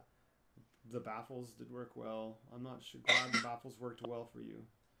 The baffles did work well. I'm not sure. Glad the baffles worked well for you.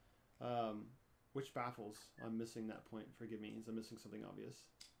 Which baffles? I'm missing that point. Forgive me. I'm missing something obvious.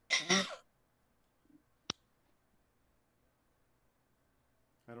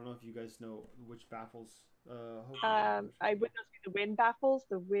 I don't know if you guys know which baffles. I would not see the wind baffles,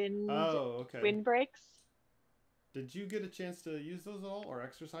 the wind wind brakes. Did you get a chance to use those at all or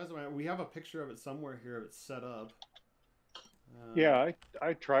exercise them? We have a picture of it somewhere here of it set up. Yeah,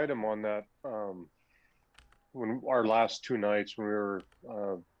 I tried them on that when our last 2 nights when we were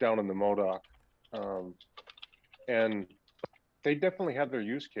down in the Modoc, and they definitely have their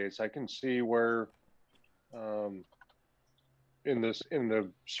use case. I can see where. In the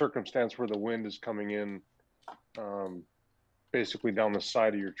circumstance where the wind is coming in basically down the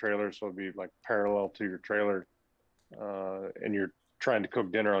side of your trailer, so it'd be like parallel to your trailer, and you're trying to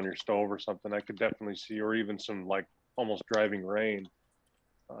cook dinner on your stove or something, I could definitely see, or even some like almost driving rain,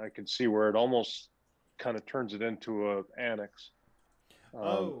 I could see where it almost kind of turns it into a annex.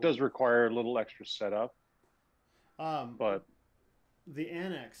 Does require a little extra setup, but the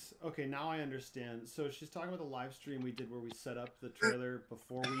annex. Okay, now I understand. So she's talking about the live stream we did where we set up the trailer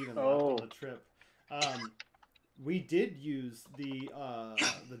before we even left on the trip. We did use the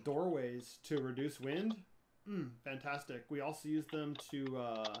doorways to reduce wind. Fantastic. We also used them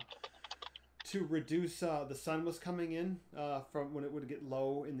to reduce the sun was coming in from when it would get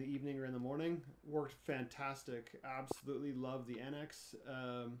low in the evening or in the morning. Worked fantastic. Absolutely love the annex.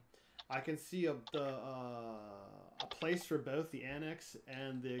 I can see a place for both the annex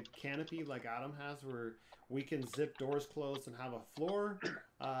and the canopy like Adam has, where we can zip doors closed and have a floor,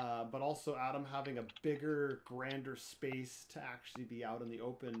 but also Adam having a bigger, grander space to actually be out in the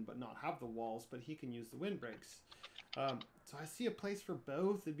open but not have the walls, but he can use the windbreaks. So I see a place for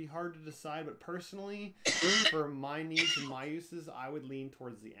both. It'd be hard to decide, but personally, for my needs and my uses, I would lean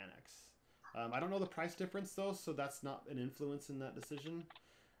towards the annex. I don't know the price difference though, so that's not an influence in that decision.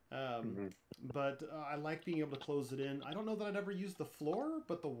 But I like being able to close it in. I don't know that I'd ever use the floor,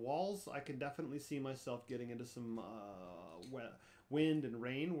 but the walls, I can definitely see myself getting into some wind and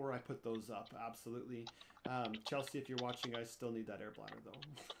rain where I put those up. Absolutely. Chelsea, if you're watching, I still need that air bladder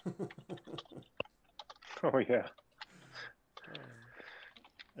though. Oh yeah.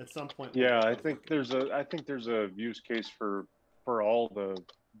 At some point. Yeah, I think there's a use case for all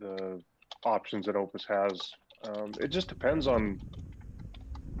the options that Opus has. It just depends on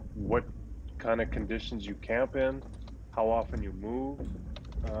what kind of conditions you camp in, how often you move.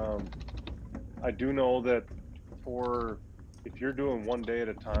 I do know that if you're doing one day at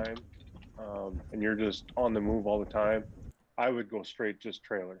a time, and you're just on the move all the time, I would go straight just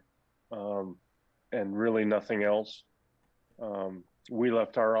trailer, and really nothing else. We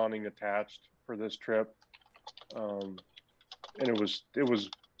left our awning attached for this trip, and it was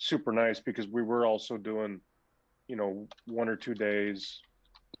super nice because we were also doing, 1 or 2 days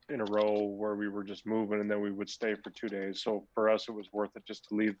in a row where we were just moving, and then we would stay for 2 days. So for us, it was worth it just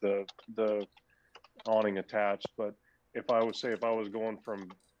to leave the awning attached. But if I was going from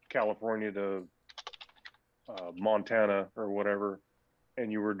California to Montana or whatever,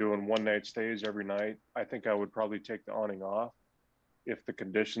 and you were doing one night stays every night, I think I would probably take the awning off if the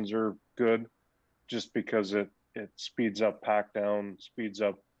conditions are good, just because it speeds up pack down, speeds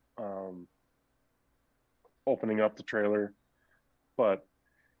up opening up the trailer. But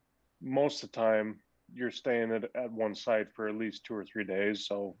most of the time you're staying at one site for at least 2 or 3 days,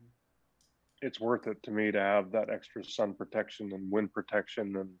 so it's worth it to me to have that extra sun protection and wind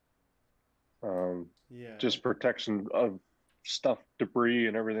protection and just protection of stuff, debris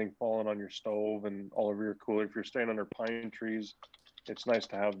and everything falling on your stove and all over your cooler. If you're staying under pine trees, it's nice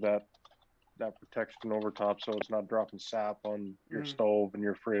to have that protection over top so it's not dropping sap on your stove and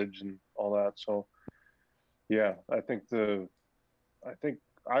your fridge and all that. So yeah,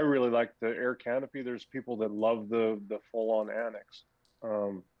 I really like the air canopy. There's people that love the full-on annex.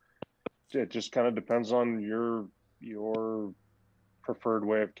 It just kind of depends on your preferred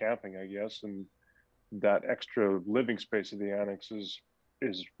way of camping, I guess. And that extra living space of the annex is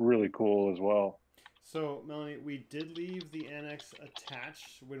really cool as well. So Melanie, we did leave the annex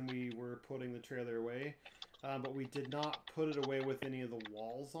attached when we were putting the trailer away, but we did not put it away with any of the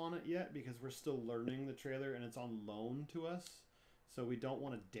walls on it yet because we're still learning the trailer and it's on loan to us. So we don't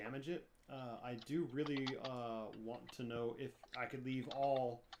want to damage it. I do really want to know if I could leave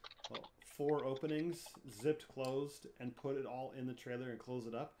all 4 openings zipped closed and put it all in the trailer and close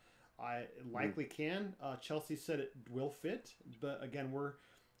it up. I likely can. Chelsea said it will fit, but again, we're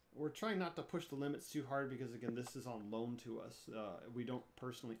trying not to push the limits too hard because again, this is on loan to us. We don't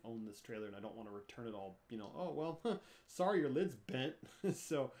personally own this trailer, and I don't want to return it all. Oh well, sorry, your lid's bent.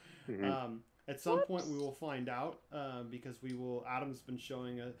 So. At some point we will find out because Adam's been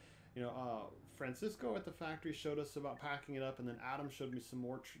showing Francisco at the factory showed us about packing it up, and then Adam showed me some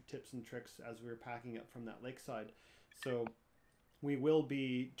more tips and tricks as we were packing up from that lakeside. So we will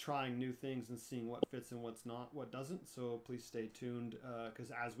be trying new things and seeing what fits and what doesn't. So please stay tuned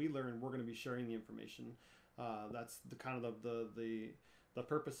because as we learn, we're going to be sharing the information. That's the kind of the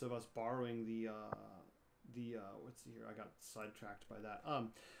purpose of us borrowing the let's see here. I got sidetracked by that.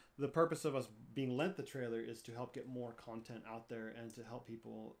 The purpose of us being lent the trailer is to help get more content out there and to help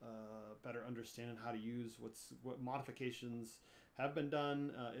people better understand how to use what modifications have been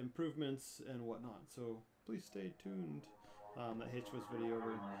done, improvements and whatnot. So please stay tuned. That hitch was video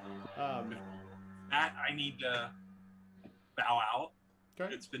over. I need to bow out.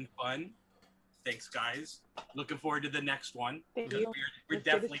 Okay. It's been fun. Thanks, guys. Looking forward to the next one. Thank you. We're It's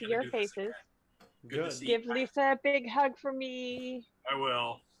definitely good to see going your to do this faces. again. Good to see Give you guys. Lisa a big hug for me. I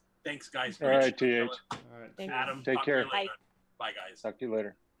will. Thanks, guys. All right, TH. All right. Thanks. Adam, Take talk care. to you later. Bye, guys. Talk to you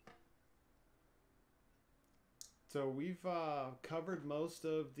later. So we've covered most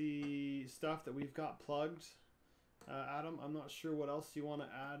of the stuff that we've got plugged. Adam, I'm not sure what else you want to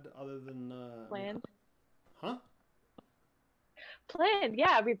add other than... Planned. Huh? Planned.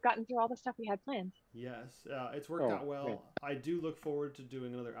 Yeah, we've gotten through all the stuff we had planned. Yes, it's worked out well. Okay. I do look forward to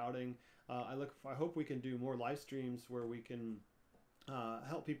doing another outing. I hope we can do more live streams where we can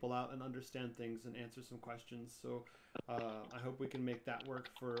help people out and understand things and answer some questions. So I hope we can make that work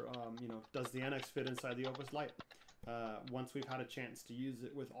for, does the NX fit inside the Opus Lite? Once we've had a chance to use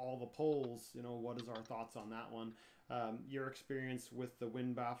it with all the polls, what is our thoughts on that one? Your experience with the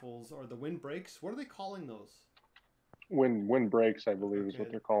wind baffles or the wind brakes, what are they calling those? Wind brakes, I believe, is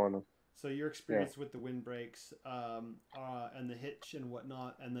what they're calling them. So your experience with the wind brakes and the hitch and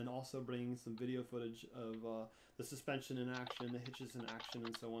whatnot, and then also bringing some video footage of the suspension in action, the hitches in action,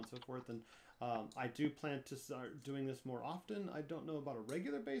 and so on and so forth. And I do plan to start doing this more often. I don't know about a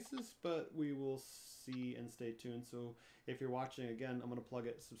regular basis, but we will see and stay tuned. So if you're watching, again, I'm going to plug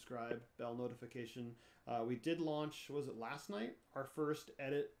it, subscribe, bell notification. We did launch, was it last night? Our first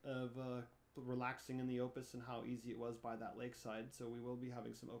edit of relaxing in the Opus and how easy it was by that lakeside. So we will be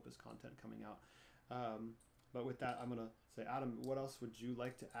having some Opus content coming out. But with that, I'm going to say, Adam, what else would you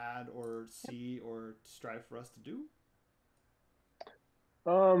like to add or see or strive for us to do?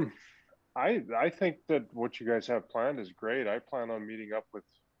 I think that what you guys have planned is great. I plan on meeting up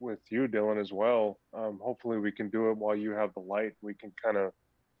with you, Dylan, as well. Hopefully we can do it while you have the light. We can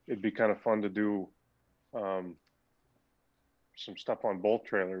it'd be kind of fun to do some stuff on both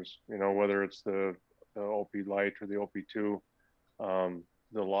trailers, whether it's the OP Lite or the OP2,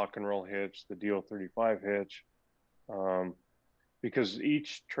 the lock and roll hitch, the DO35 hitch, because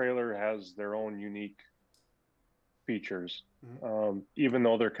each trailer has their own unique features. Even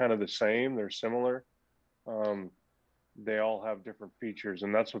though they're kind of the same, they're similar, they all have different features.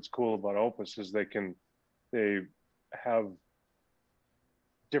 And that's what's cool about Opus is they have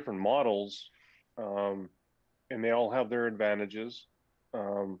different models, and they all have their advantages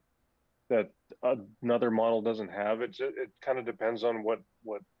that another model doesn't have. It kind of depends on what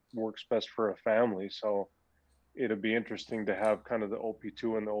works best for a family. So it'd be interesting to have kind of the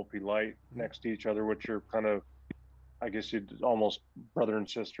OP2 and the OP Lite next to each other, which are kind of, I guess you'd almost brother and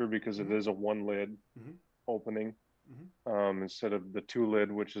sister, because it is a one lid opening instead of the two lid,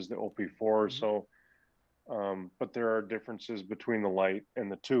 which is the OP4. So, but there are differences between the Lite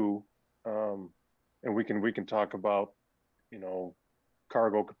and the two. And we can talk about,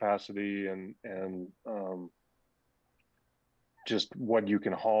 cargo capacity and just what you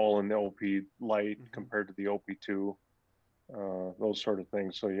can haul in the OP Lite compared to the OP2, those sort of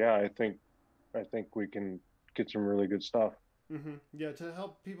things. So yeah, I think we can get some really good stuff. Yeah, to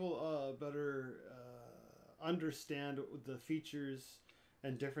help people better understand the features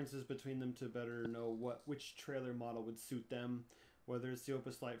and differences between them, to better know which trailer model would suit them. Whether it's the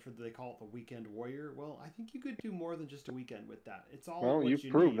Opus Lite they call it the Weekend Warrior. Well, I think you could do more than just a weekend with that. It's all well, what you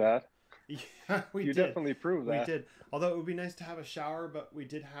need. proved that. Yeah, you definitely proved that. We did. Although it would be nice to have a shower, but we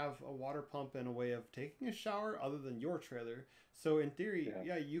did have a water pump and a way of taking a shower other than your trailer. So in theory,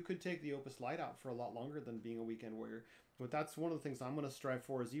 yeah, you could take the Opus Lite out for a lot longer than being a Weekend Warrior. But that's one of the things I'm going to strive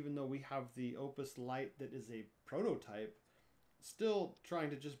for, is even though we have the Opus Lite that is a prototype, still trying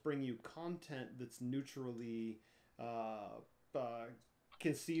to just bring you content that's neutrally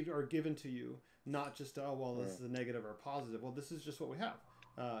conceived or given to you, not just this is a negative or a positive. Well, this is just what we have.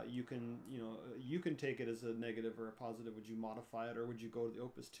 You can take it as a negative or a positive. Would you modify it, or would you go to the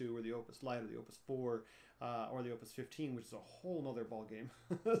Opus 2 or the Opus Lite or the Opus 4 or the Opus 15, which is a whole nother ball game.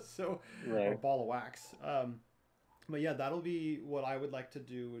 So a ball of wax. But yeah, that'll be what I would like to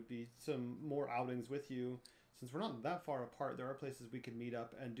do, would be some more outings with you. Since we're not that far apart, there are places we can meet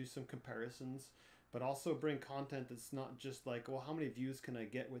up and do some comparisons, but also bring content that's not just like, well, how many views can I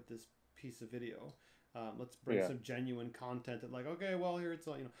get with this piece of video? Let's bring some genuine content that, like, okay, well, here it's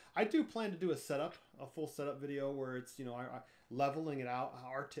all, I do plan to do a full setup video where it's, leveling it out,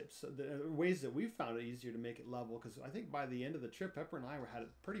 our tips, the ways that we've found it easier to make it level. Because I think by the end of the trip, Pepper and I had it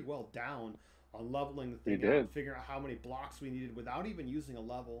pretty well down on leveling the thing out, and figuring out how many blocks we needed without even using a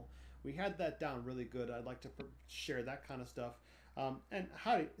level. We had that down really good. I'd like to share that kind of stuff. And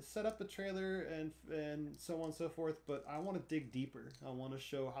how to set up a trailer and so on and so forth. But I want to dig deeper. I want to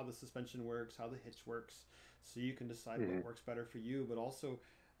show how the suspension works, how the hitch works, so you can decide what works better for you. But also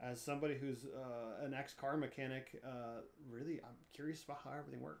as somebody who's an ex-car mechanic, really, I'm curious about how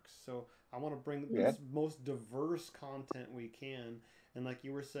everything works. So I want to bring the most diverse content we can. And like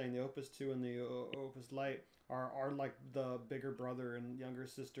you were saying, the Opus 2 and the Opus Lite are like the bigger brother and younger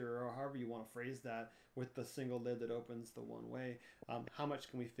sister, or however you want to phrase that, with the single lid that opens the one way. How much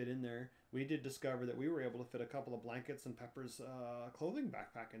can we fit in there? We did discover that we were able to fit a couple of blankets and Pepper's clothing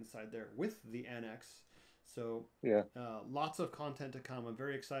backpack inside there with the NX. So lots of content to come. I'm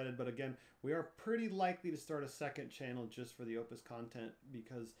very excited, but again, we are pretty likely to start a second channel just for the Opus content,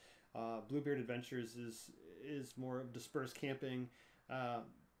 because Bluebeard Adventures is more of dispersed camping.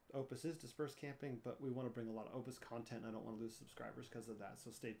 Opus is dispersed camping, but we want to bring a lot of Opus content. I don't want to lose subscribers because of that, so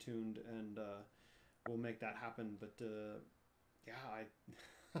stay tuned, and we'll make that happen. But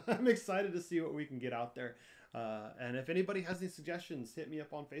I'm excited to see what we can get out there. And if anybody has any suggestions, hit me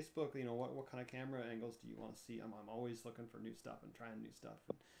up on Facebook. You know, what kind of camera angles do you want to see? I'm always looking for new stuff and trying new stuff.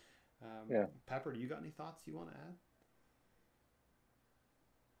 Pepper, do you got any thoughts you want to add?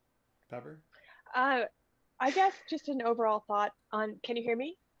 Pepper? I guess just an overall thought on, can you hear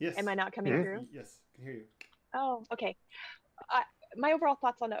me? Yes. Am I not coming through? Yes, I can hear you. Oh, okay. My overall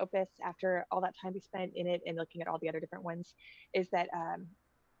thoughts on the Opus after all that time we spent in it and looking at all the other different ones is that,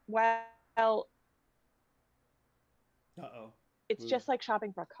 it's just like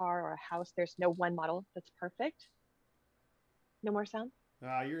shopping for a car or a house. There's no one model that's perfect. No more sound?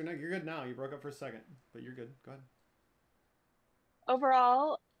 You're good now. You broke up for a second, but you're good. Go ahead.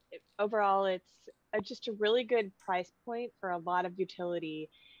 Overall, it's just a really good price point for a lot of utility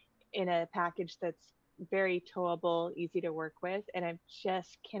in a package that's very towable, easy to work with, and I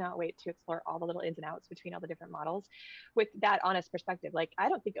just cannot wait to explore all the little ins and outs between all the different models with that honest perspective. Like, I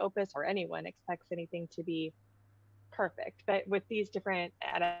don't think Opus or anyone expects anything to be perfect, but with these different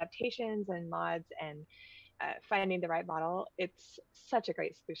adaptations and mods and finding the right model, it's such a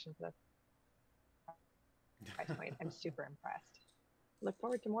great solution for the price point. I'm super impressed. Look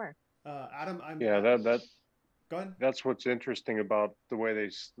forward to more. Adam, that go ahead. That's what's interesting about the way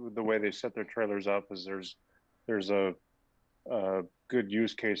they set their trailers up, is there's a good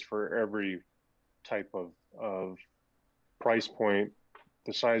use case for every type of price point,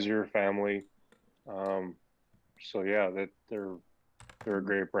 the size of your family. So yeah, that they're a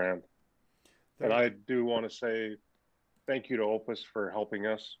great brand. And I do want to say thank you to Opus for helping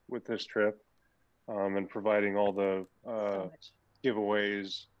us with this trip, and providing all the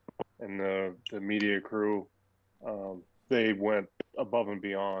giveaways and the media crew. They went above and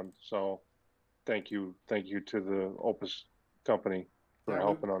beyond. So thank you to the Opus company for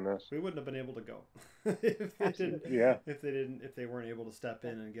helping on this. We wouldn't have been able to go if they weren't able to step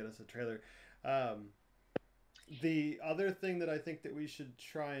in and get us a trailer. The other thing that I think that we should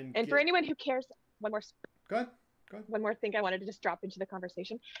try and for anyone who cares, one more. Go ahead. One more thing I wanted to just drop into the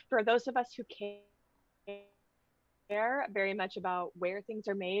conversation. For those of us who care very much about where things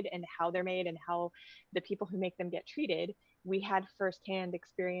are made and how they're made and how the people who make them get treated, we had firsthand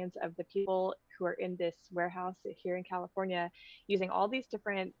experience of the people who are in this warehouse here in California using all these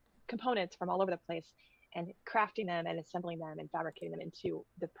different components from all over the place and crafting them and assembling them and fabricating them into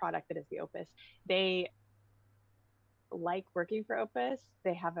the product that is the Opus. They like working for Opus.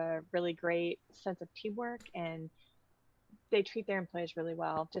 They have a really great sense of teamwork, and they treat their employees really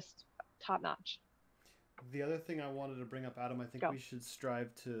well, just top notch. The other thing I wanted to bring up, Adam, I think we should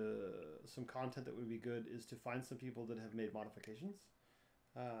strive to some content that would be good is to find some people that have made modifications,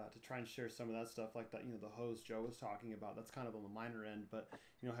 to try and share some of that stuff, like that, the hose Joe was talking about. That's kind of on the minor end, but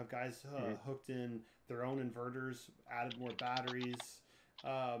have guys hooked in their own inverters, added more batteries,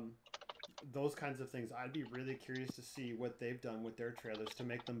 those kinds of things. I'd be really curious to see what they've done with their trailers to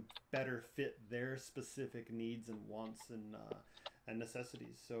make them better fit their specific needs and wants and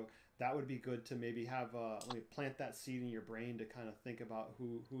necessities. So that would be good to maybe have plant that seed in your brain to kind of think about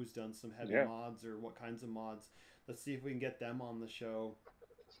who's done some heavy mods or what kinds of mods. Let's see if we can get them on the show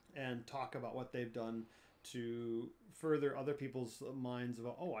and talk about what they've done to further other people's minds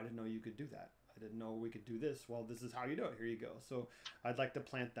about, oh, I didn't know you could do that. I didn't know we could do this. Well, this is how you do it. Here you go. So I'd like to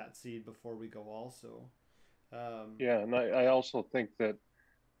plant that seed before we go also. And I also think that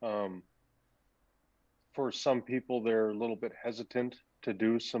for some people, they're a little bit hesitant to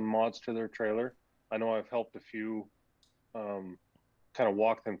do some mods to their trailer. I know I've helped a few kind of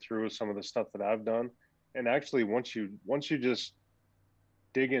walk them through some of the stuff that I've done. And actually, once you just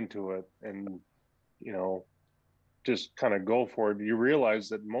dig into it and, just kind of go for it, you realize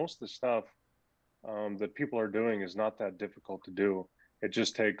that most of the stuff that people are doing is not that difficult to do. It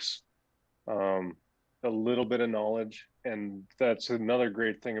just takes a little bit of knowledge. And that's another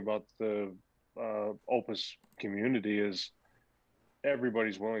great thing about the Opus community is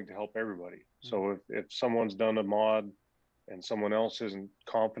everybody's willing to help everybody. So if someone's done a mod and someone else isn't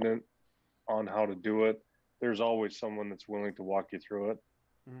confident on how to do it, there's always someone that's willing to walk you through it.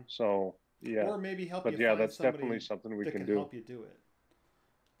 So yeah, or maybe help but you yeah, find that's somebody definitely something we that can do. help you do it.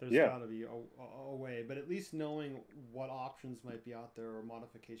 There's got to be a way, but at least knowing what options might be out there or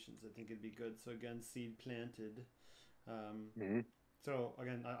modifications, I think it'd be good. So again, seed planted. So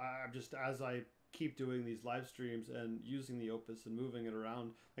again, I'm just, as I keep doing these live streams and using the Opus and moving it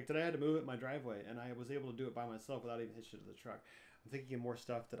around, like today I had to move it in my driveway and I was able to do it by myself without even hitching it to the truck. I'm thinking of more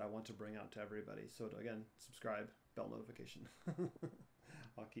stuff that I want to bring out to everybody. So again, subscribe, bell notification.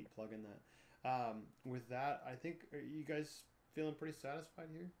 I'll keep plugging that. With that, I think, are you guys feeling pretty satisfied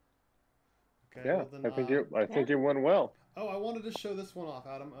here? Okay. Yeah, well then, I think it went well. Oh, I wanted to show this one off,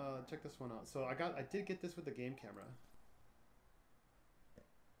 Adam. Check this one out. So I did get this with the game camera.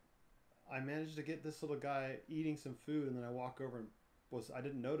 I managed to get this little guy eating some food, and then I walk over and I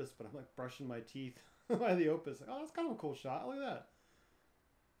didn't notice, but I'm like brushing my teeth by the Opus. Like, oh, that's kind of a cool shot. Look at that.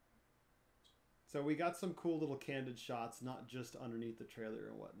 So we got some cool little candid shots, not just underneath the trailer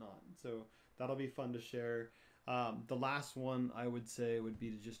and whatnot. So that'll be fun to share. The last one I would say would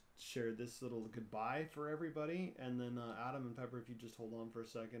be to just share this little goodbye for everybody, and then Adam and Pepper, if you just hold on for a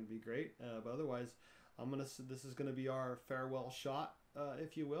second, it'd be great. But otherwise, this is gonna be our farewell shot,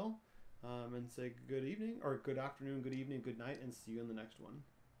 if you will, and say good evening or good afternoon, good evening, good night, and see you in the next one.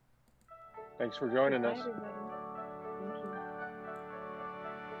 Thanks for joining us. Bye, everybody.